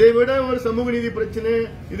 அப்ப இதை விட ஒரு சமூக நீதி பிரச்சனை,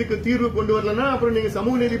 இதுக்கு தீர்வு கொண்டு வரலன்னா அப்புறம் நீங்க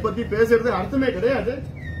சமூக நீதி பத்தி பேசுறது அர்த்தமே கிடையாது.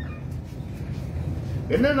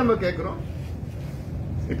 என்ன நம்ம கேட்கிறோம்?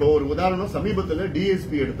 இப்போ ஒரு உதாரணம், சமீபத்தில்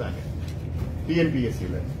டிஎஸ்பி எடுத்தாங்க,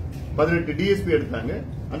 டிஎன்பிஎஸ்சில 18 டிஎஸ்பி எடுத்தாங்க.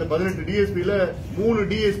 அந்த 18 டிஎஸ்பில 3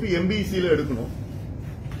 டிஎஸ்பி எம்பிசில எடுக்கணும்.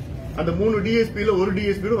 அந்த 3 டிஎஸ்பில ஒரு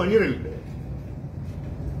டிஎஸ்பி வன்னியர்கள் கிடையாது.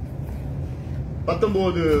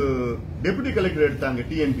 19 டெபுட்டி கலெக்டர் எடுத்தாங்க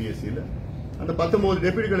டிஎன்பிஎஸ்சில. அந்த 19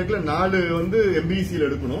 டெபுட்டி கலெக்டர்ல 4 எம்பிசில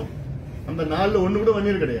எடுக்கணும். அந்த 4ல 1 கூட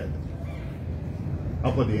வன்னியர் கிடையாது.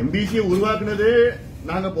 அப்ப எம்பிசியை உருவாக்குனதே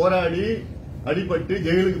நாங்க போராடி அடிபட்டு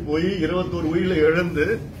ஜெயிலுக்கு போய் 21 உயிரில இழந்து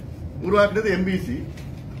உருவாக்குனது எம்பிசி.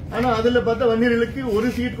 ஆனா அதுல பார்த்தா வன்னியர்களுக்கு ஒரு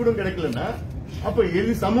சீட் கூட கிடைக்கலன்னா அப்ப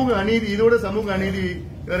எது சமூக அநீதி? இதோட சமூக அநீதி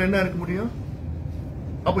வேற என்ன இருக்க முடியும்?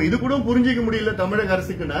 அப்ப இது கூட புரிஞ்சிக்க முடியல தமிழக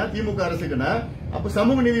அரசுக்குன்னா, திமுக அரசுக்குன்னா, அப்ப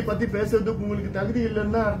சமூக நீதி பத்தி பேசுறதுக்கு உங்களுக்கு தகுதி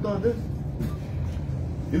இல்லைன்னா அர்த்தம். அது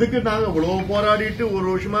இதுக்கு நாங்க இவ்வளவு போராடிட்டு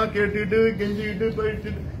 1 வருஷமா கேட்டுட்டு கெஞ்சிட்டு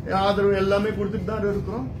போயிட்டு ஆதரவு எல்லாமே கொடுத்துட்டு தான்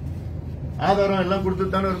இருக்கிறோம், ஆதாரம் எல்லாம்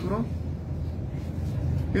கொடுத்துட்டு தானே இருக்கிறோம்.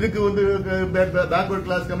 இதுக்கு பேக்வர்ட்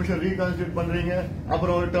கிளாஸ் கமிஷன் ரீகான்ஸ்டியூட் பண்றீங்க,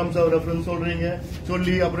 அப்புறம் டர்ம்ஸ் ஆஃப் ரெஃபரன்ஸ் சொல்றீங்க,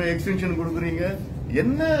 சொல்லி அப்புறம் எக்ஸ்டென்ஷன் கொடுக்குறீங்க.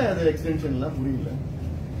 என்ன அது எக்ஸ்டென்ஷன் எல்லாம் புரியல.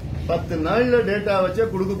 10 நாள்ல டேட்டா வச்சா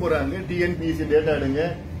கொடுக்க போறாங்க. டிஎன்பிஎஸ்சி டேட்டா எடுங்க,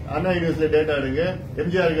 அண்ணா யூனிவர்சிட்டி டேட்டா எடுங்க,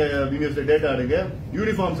 எம்ஜிஆர் யூனிவர்சிட்டி டேட்டா எடுங்க,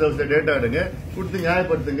 யூனிஃபார்ம் சர்வீஸ் டேட்டா எடுங்க, கொடுத்து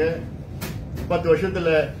நியாயப்படுத்துங்க. 10 வருஷத்துல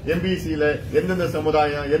எம்பிசியில எந்தெந்த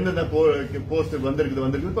சமுதாயம் எந்தெந்த போஸ்ட்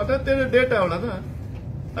வந்திருக்கு பார்த்தா டேட்டா அவ்வளவுதான்.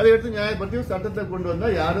 அதை எடுத்து நியாயப்படுத்தி சட்டத்தை கொண்டு வந்தா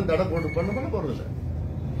யாரும் தடை பண்ண போறதில்லை.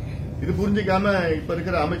 இது புரிஞ்சிக்காம இப்ப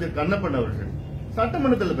இருக்கிற அமைச்சர் கண்ணப்பன் அவர்கள்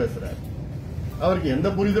சட்டமன்றத்தில் பேசுறாரு. அவருக்கு எந்த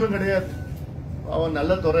புரிதலும் கிடையாது. அவன்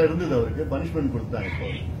நல்ல துறை இருந்தது, அவருக்கு பனிஷ்மெண்ட் கொடுத்தாங்க. இப்போ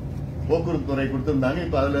போக்குவரத்து துறை கொடுத்திருந்தாங்க,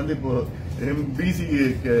 இப்ப அதுல இருந்து இப்போ பிசி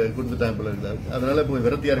கொடுத்துட்டாங்க போல இருந்தாரு. அதனால இப்போ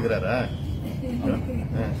விரத்தியா இருக்கிறாரா?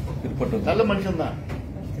 நல்ல மனுஷன் தான்.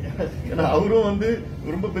 ஏன்னா அவரும்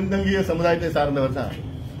ரொம்ப பின்தங்கிய சமுதாயத்தை சார்ந்தவர் தான்.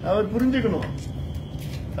 அவர் புரிஞ்சுக்கணும்.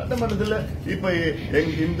 சட்டமன்றத்தில் இப்ப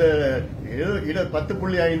இந்த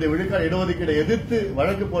 10.5 விழுக்காடு இடஒதுக்கீடு எதிர்த்து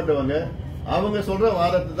வழக்கு போட்டவங்க அவங்க சொல்ற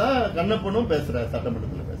வாதத்தை தான் கண்ணப்பனும் பேசுறாரு,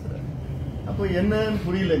 சட்டமன்றத்தில் பேசுறாரு. அப்போ என்னன்னு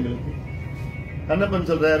புரியல எங்களுக்கு. கண்ணப்பன்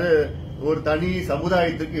சொல்றாரு ஒரு தனி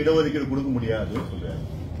சமுதாயத்துக்கு இடஒதுக்கீடு கொடுக்க முடியாதுன்னு சொல்றாரு.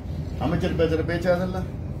 அமைச்சர் பேசுற பேச்சு அதெல்லாம்.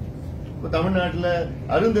 இப்ப தமிழ்நாட்டில்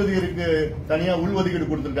அருந்ததியருக்கு தனியா உள்ஒதுக்கீடு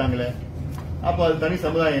கொடுத்திருக்காங்களே, அப்ப அது தனி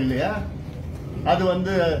சமுதாயம் இல்லையா? அது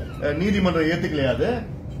நீதிமன்றம் ஏத்துக்கலையா? அது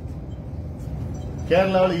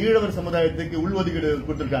கேரளாவில் ஈழவர் சமுதாயத்துக்கு உள்ஒதுக்கீடு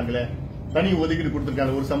கொடுத்திருக்காங்களே, தனி ஒதுக்கீடு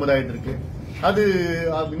கொடுத்திருக்காங்க ஒரு சமுதாயத்திற்கு, அது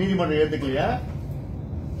நீதிமன்றம் ஏத்துக்கலையா?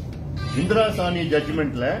 இந்திரா சாணி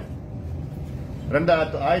ஜட்ஜ்மெண்ட்ல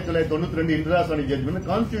 1992 இந்திரா சாணி ஜட்ஜ்மெண்ட்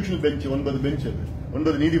கான்ஸ்டிடியூஷனல் பெஞ்ச் 9 பெஞ்ச்,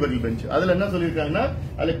 9 நீதிபதிகள் பெஞ்ச். அதுல என்ன சொல்லியிருக்காங்கன்னா,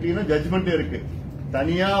 அதுல கிளீனா ஜட்ஜ்மெண்ட் இருக்கு.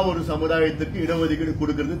 தனியா ஒரு சமுதாயத்துக்கு இடஒதுக்கீடு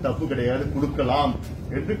கொடுக்கிறது தப்பு கிடையாது, கொடுக்கலாம்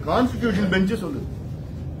என்று கான்ஸ்டிடியூஷன் பெஞ்ச் சொல்லுது.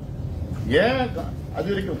 ஏன் அது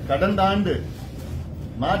வரைக்கும் கடந்த ஆண்டு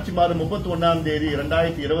மார்ச் மாதம் 31ஆம் தேதி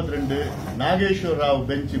 2022 நாகேஸ்வர் ராவ்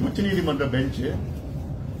பெஞ்ச், உச்சநீதிமன்ற பெஞ்ச்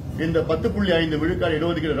இந்த 10.5 விழுக்காடு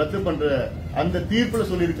இடஒதுக்கீடு ரத்து பண்ற அந்த தீர்ப்புல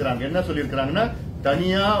சொல்லியிருக்கிறாங்க. என்ன சொல்லியிருக்கிறாங்கன்னா,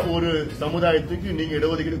 தனியா ஒரு சமுதாயத்துக்கு நீங்க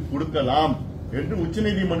இடஒதுக்கீடு கொடுக்கலாம் என்று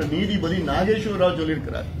உச்சநீதிமன்ற நீதிபதி நாகேஸ்வர் ராவ்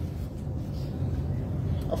சொல்லியிருக்கிறார்.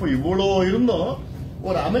 அப்ப இவ்வளவு இருந்தும்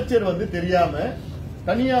ஒரு அமைச்சர் தெரியாம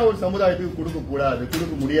தனியா ஒரு சமுதாயத்துக்கு கொடுக்க கூடாது,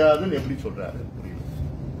 கொடுக்க முடியாதுன்னு எப்படி சொல்றாரு?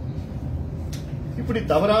 இப்படி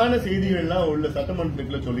தவறான செய்திகள்லாம் உள்ள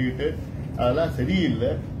சட்டமன்றத்துல சொல்லிட்டு அதெல்லாம்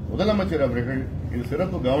சரியில்லை. முதலமைச்சர் அவர்கள் இது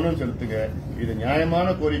சிறப்பு கவனம் செலுத்துங்க, இது நியாயமான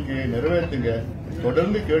கோரிக்கையை நிறைவேற்றுங்க.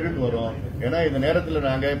 தொடர்ந்து கேட்டுட்டு வரோம். ஏன்னா இந்த நேரத்தில்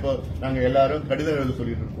நாங்க எல்லாரும் கடிதம் எழுத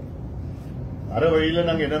சொல்லிட்டு இருக்கோம். அற வழியில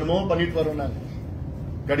நாங்க என்னென்னமோ பண்ணிட்டு வரோம். நாங்க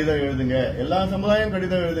கடிதம் எழுதுங்க, எல்லா சமுதாயம்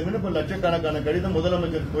கடிதம் எழுதுங்கன்னு இப்ப லட்சக்கணக்கான கடிதம்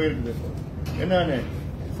முதலமைச்சர் போயிருக்குது. என்னன்னு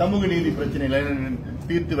சமூக நீதி பிரச்சனைகளை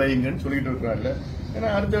தீர்த்து வைங்கன்னு சொல்லிட்டு இருக்கிறாங்க. ஏன்னா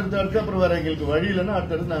அடுத்தடுத்து அப்புறம் வேற எங்களுக்கு வழி இல்லைன்னா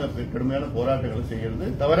அடுத்தடுத்து நாங்க கடுமையான போராட்டங்களை செய்யறது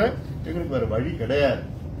தவிர எங்களுக்கு வேற வழி கிடையாது.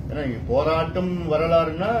 ஏன்னா இங்க போராட்டம்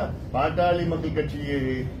வரலாறுன்னா பாட்டாளி மக்கள் கட்சியை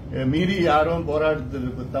மீறி யாரும்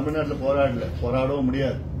தமிழ்நாட்டில் போராடவும்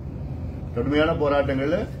முடியாது. கடுமையான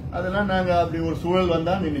போராட்டங்கள் அதெல்லாம் நாங்க அப்படி ஒரு சூழல்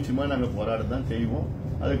வந்தா நிச்சயமா நாங்க போராடத்தான் செய்வோம்.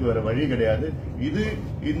 அதுக்கு வேற வழி கிடையாது.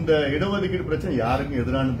 இந்த இடஒதுக்கீடு பிரச்சனை யாருக்கும்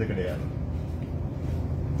எதிரானது கிடையாது.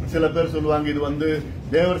 சில பேர் சொல்லுவாங்க இது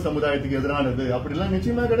தேவர் சமுதாயத்துக்கு எதிரானது, அப்படிலாம்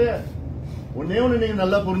நிச்சயமா கிடையாது. ஒன்னே ஒண்ணு நீங்க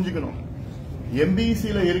நல்லா புரிஞ்சுக்கணும்.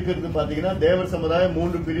 எம்பிசில இருக்கிறது பாத்தீங்கன்னா தேவர் சமுதாயம்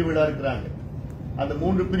 3 பிரிவுகளா இருக்கிறாங்க. அந்த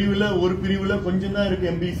 3 பிரிவுல ஒரு பிரிவுல கொஞ்சம் தான் இருக்கு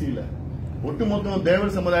எம்பிசில. ஒட்டுமொத்தம்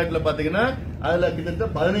தேவர் சமுதாயத்துல பாத்தீங்கன்னா அதுல கிட்டத்தட்ட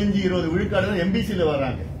 15-20 விழுக்காடு தான் எம்பிசில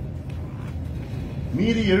வர்றாங்க.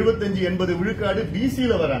 மீதி 75-80 விழுக்காடு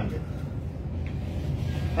பிசில வராங்க.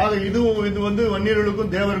 ஆக இது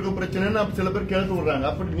வன்னியர்களுக்கும் தேவருக்கும் பிரச்சனை சில பேர் கேட்டு விடுறாங்க.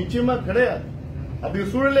 அப்படி நிச்சயமா கிடையாது. அப்படி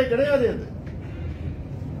சூழலே கிடையாது. அது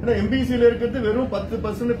ஏன்னா எம்பிசில இருக்கிறது வெறும்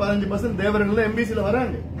 10% 15% தேவர்கள் எம்பிசில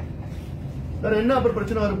வராங்க. வேற என்ன அப்புறம்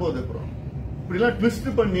பிரச்சனை வரப்போகுது? அப்புறம் இப்படிலாம் ட்விஸ்ட்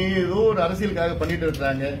பண்ணி ஏதோ ஒரு அரசியலுக்காக பண்ணிட்டு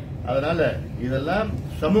இருக்காங்க. அதனால இதெல்லாம்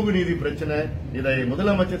சமூக நீதி பிரச்சனை. இதை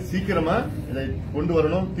முதலமைச்சர் சீக்கிரமா இதை கொண்டு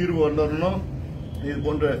வரணும், தீர்வு கொண்டு வரணும். இது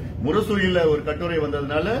போன்ற முரசொலியில ஒரு கட்டுரை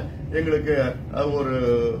வந்ததுனால எங்களுக்கு ஒரு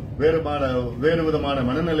வேறு விதமான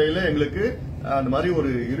மனநிலையில எங்களுக்கு அந்த மாதிரி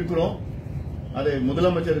ஒரு இருக்கிறோம். அதை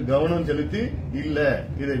முதலமைச்சர் கவனம் செலுத்தி இல்ல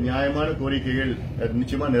இது நியாயமான கோரிக்கைகள்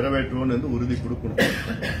நிச்சயமா நிறைவேற்றுவோம் உறுதி கொடுக்கணும்.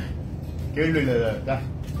 கேள்வி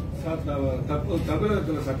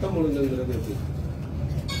தமிழகத்தில் சட்டம் ஒழுங்குங்கிறது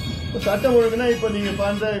சட்டம் ஒழுங்குனா இப்ப நீங்க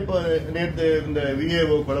பார்த்த இப்ப நேற்று இந்த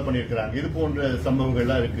விஏஓ கொலை பண்ணிருக்கிறாங்க. இது போன்ற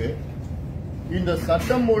சம்பவங்கள்லாம் இருக்கு. இந்த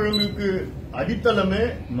சட்டம் ஒழுங்குக்கு அடித்தளமே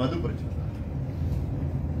மது பிரச்சனை.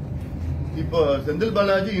 இப்போ செந்தில்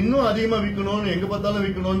பாலாஜி இன்னும் அதிகமா விற்கணும்னு எங்க பார்த்தாலும்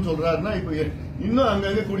விற்கணும்னு சொல்றாருன்னா இப்ப இன்னும்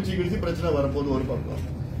அங்கங்க குடிச்சு பிரச்சனை வரப்போகுது ஒரு பக்கம்.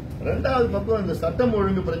 ரெண்டாவது பக்கம் இந்த சட்டம்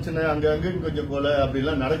ஒழுங்கு பிரச்சனை அங்கங்க கொஞ்சம் கொலை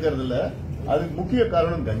அப்படிலாம் நடக்கிறது இல்ல. அதுக்கு முக்கிய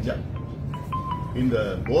காரணம் கஞ்சா, இந்த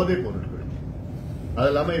போதைப் பொருட்கள். அது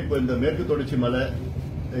இல்லாம இப்ப இந்த மேற்கு தொடர்ச்சி மலை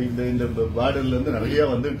இந்த பார்டர்ல இருந்து நிறைய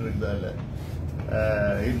வந்துட்டு இருக்குதால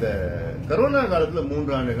இந்த கரோனா காலத்துல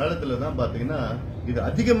 3 ஆண்டு காலத்துல தான் பாத்தீங்கன்னா இது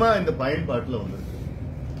அதிகமா இந்த பயன்பாட்டுல வந்திருக்கு.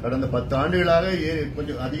 கடந்த 10 ஆண்டுகளாக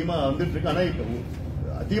கொஞ்சம் அதிகமா வந்துட்டு இருக்கு. ஆனா இப்ப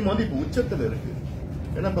அதிகமா இப்ப உச்சத்துல இருக்கு.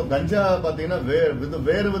 ஏன்னா இப்ப கஞ்சா பாத்தீங்கன்னா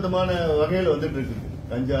வேறு விதமான வகையில வந்துட்டு இருக்கு.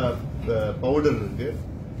 கஞ்சா பவுடர் இருக்கு,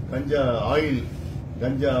 கஞ்சா ஆயில்,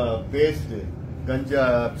 கஞ்சா பேஸ்ட், கஞ்சா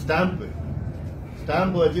ஸ்டாம்ப்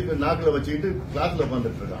வச்சுட்டு நாக்கில் வச்சுக்கிட்டு கிளாஸ்ல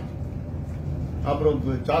உட்காந்துட்டு இருக்கான். அப்புறம்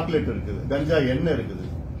சாக்லேட் இருக்குது, கஞ்சா எண்ணெய் இருக்குது.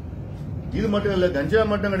 இது மட்டும் இல்ல, கஞ்சா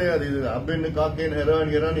மட்டும் கிடையாது. இது அபின், காக்கைன்,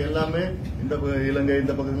 ஹெரோயின் எல்லாமே இந்த இலங்கை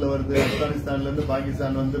இந்த பக்கத்துல வருது. ஆப்கானிஸ்தான்ல இருந்து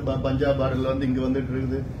பாகிஸ்தான் பஞ்சாப் பார்டர்ல இங்க வந்துட்டு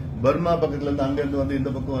இருக்குது. பர்மா பக்கத்துல இருந்து அங்க இருந்து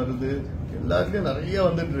இந்த பக்கம் வருது. எல்லாத்துலயும் நிறைய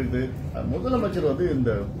வந்துட்டு இருக்குது. முதலமைச்சர்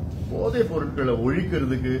இந்த போதைப் பொருட்களை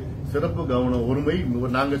ஒழிக்கிறதுக்கு சிறப்பு கவனம் ஒருமை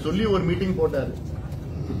நாங்க சொல்லி ஒரு மீட்டிங் போட்டாரு.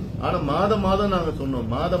 ஆனா மாதம் நாங்க சொன்னோம்.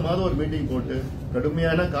 மாதம் ஒரு மீட்டிங் போட்டு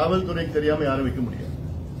கடுமையான காவல்துறைக்கு தெரியாம யாரும் வைக்க முடியாது.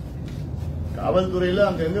 காவல்துறையில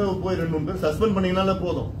அங்கங்க போய் 2-3 பேர் சஸ்பெண்ட் பண்ணீங்கனால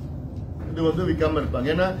போதும், இது விற்காம இருப்பாங்க.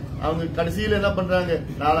 ஏன்னா அவங்க கடைசியில என்ன பண்றாங்க,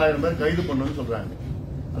 4000 பேர் கைது பண்ணணும்னு சொல்றாங்க.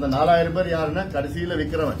 அந்த 4000 பேர் யாருன்னா கடைசியில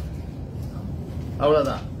விக்கிறவன்,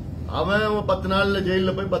 அவ்வளவுதான். அவன் 10 நாள்ல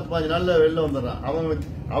ஜெயில போய் 10-15 நாள்ல வெளில வந்துடுறான்.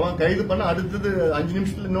 அவன் கைது பண்ண அடுத்தது 5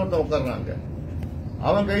 நிமிஷத்துல இன்னொருத்தன் உட்காடுறாங்க.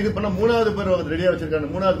 அவன் கைது பண்ண 3வது பேர் ரெடியா வச்சிருக்காங்க,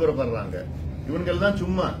 3வது பேர் உட்காடுறாங்க. இவன்கள் தான்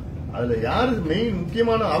சும்மா. அதுல யாரு மெயின்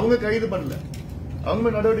முக்கியமான அவங்க கைது பண்ணல, அவங்க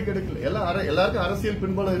நடவடிக்கை எடுக்கல. எல்லாருக்கும் அரசியல்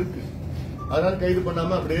பின்புலம் இருக்கு, அதனால கைது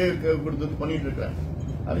பண்ணாம அப்படியே கொடுத்து பண்ணிட்டு இருக்காங்க.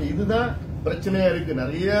 இதுதான் பிரச்சனையா இருக்கு.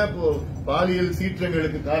 நிறைய பாலியல்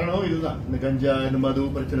சீற்றங்களுக்கு காரணம் இதுதான். இந்த கஞ்சா, இந்த மது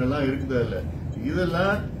பிரச்சனை எல்லாம் இருக்குது. இல்ல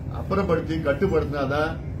இதெல்லாம் அப்புறப்படுத்தி கட்டுப்படுத்தினாதான்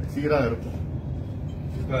சீரா இருக்கும்.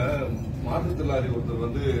 இப்ப மாற்றுத்திறனாளி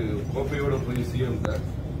ஒருத்தர் கோப்பையோட போய் சிஎம்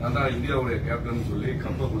நான் தான் இந்தியாவுடைய கேப்டன் சொல்லி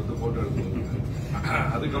கப்பை கொடுத்து போட்டோ எடுத்து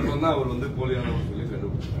அதுக்கப்புறம் தான் அவர் போலியானவர் சொல்லி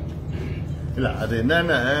கண்டுபிடிச்சாங்க. இல்ல அது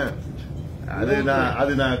என்னன்னா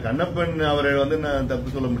அது நான் கண்ணப்பன் அவரை வந்து நான்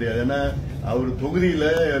தப்பு சொல்ல முடியாது. ஏன்னா அவர் தொகுதியில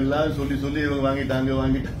எல்லாம் சொல்லி இவங்க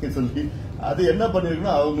வாங்கிட்டாங்க சொல்லி அது என்ன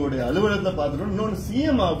பண்ணிருக்கணும், அவங்களுடைய அலுவலகத்தை பார்த்துக்கணும். இன்னொன்னு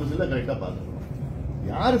சிஎம் ஆபீஸ்ல கரெக்டா பார்த்துக்கணும்.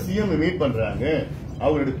 யாரு சிஎம் மீட் பண்றாங்க,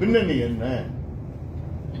 அவருடைய பின்னணி என்ன,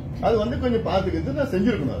 அது வந்து கொஞ்சம் பார்த்துக்கிட்டு நான்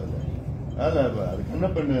செஞ்சிருக்கணும். அதுல அது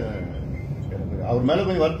கண்ணப்பன் அவர் மேல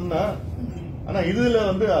கொஞ்சம் வருத்தம் தான். ஆனா இதுல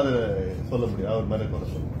வந்து அதை சொல்ல முடியாது, அவர் மேல குறை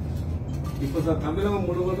சொல்ல முடியும். இப்ப சார் தமிழகம்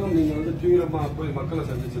முழுவதும் நீங்க வந்து தீவிரமா போய் மக்களை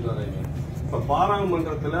சந்திச்சுட்டு வரீங்க. இப்ப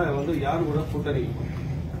பாராளுமன்றத்துல வந்து யாரு கூட கூட்டணி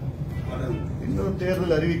இன்னும்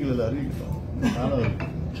தேர்தல் அறிவிக்கலாம்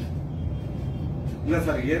இல்ல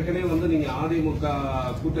சார், ஏற்கனவே வந்து நீங்க அதிமுக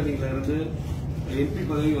கூட்டணியில இருந்து எம்பி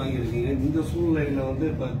பதவி வாங்கியிருக்கீங்க. இந்த சூழ்நிலையில வந்து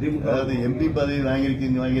இப்ப திமுக அதாவது எம்பி பதவி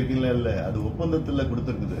வாங்கியிருக்கீங்களா இல்ல, அது ஒப்பந்தத்துல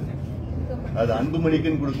கொடுத்திருக்குது. அது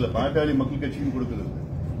அன்புமணிக்குன்னு கொடுக்கல, பாட்டாளி மக்கள் கட்சிக்கும் கொடுக்கிறது.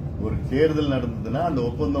 ஒரு தேர்தல் நடந்ததுன்னா அந்த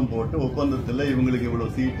ஒப்பந்தம் போட்டு ஒப்பந்தத்துல இவங்களுக்கு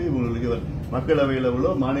இவ்வளவு சீட்டு, இவங்களுக்கு மக்களவையில்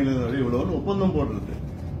எவ்வளவு, மாநிலங்களவை இவ்வளவு ஒப்பந்தம் போடுறது.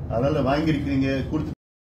 அதனால வாங்கியிருக்கீங்க கொடுத்து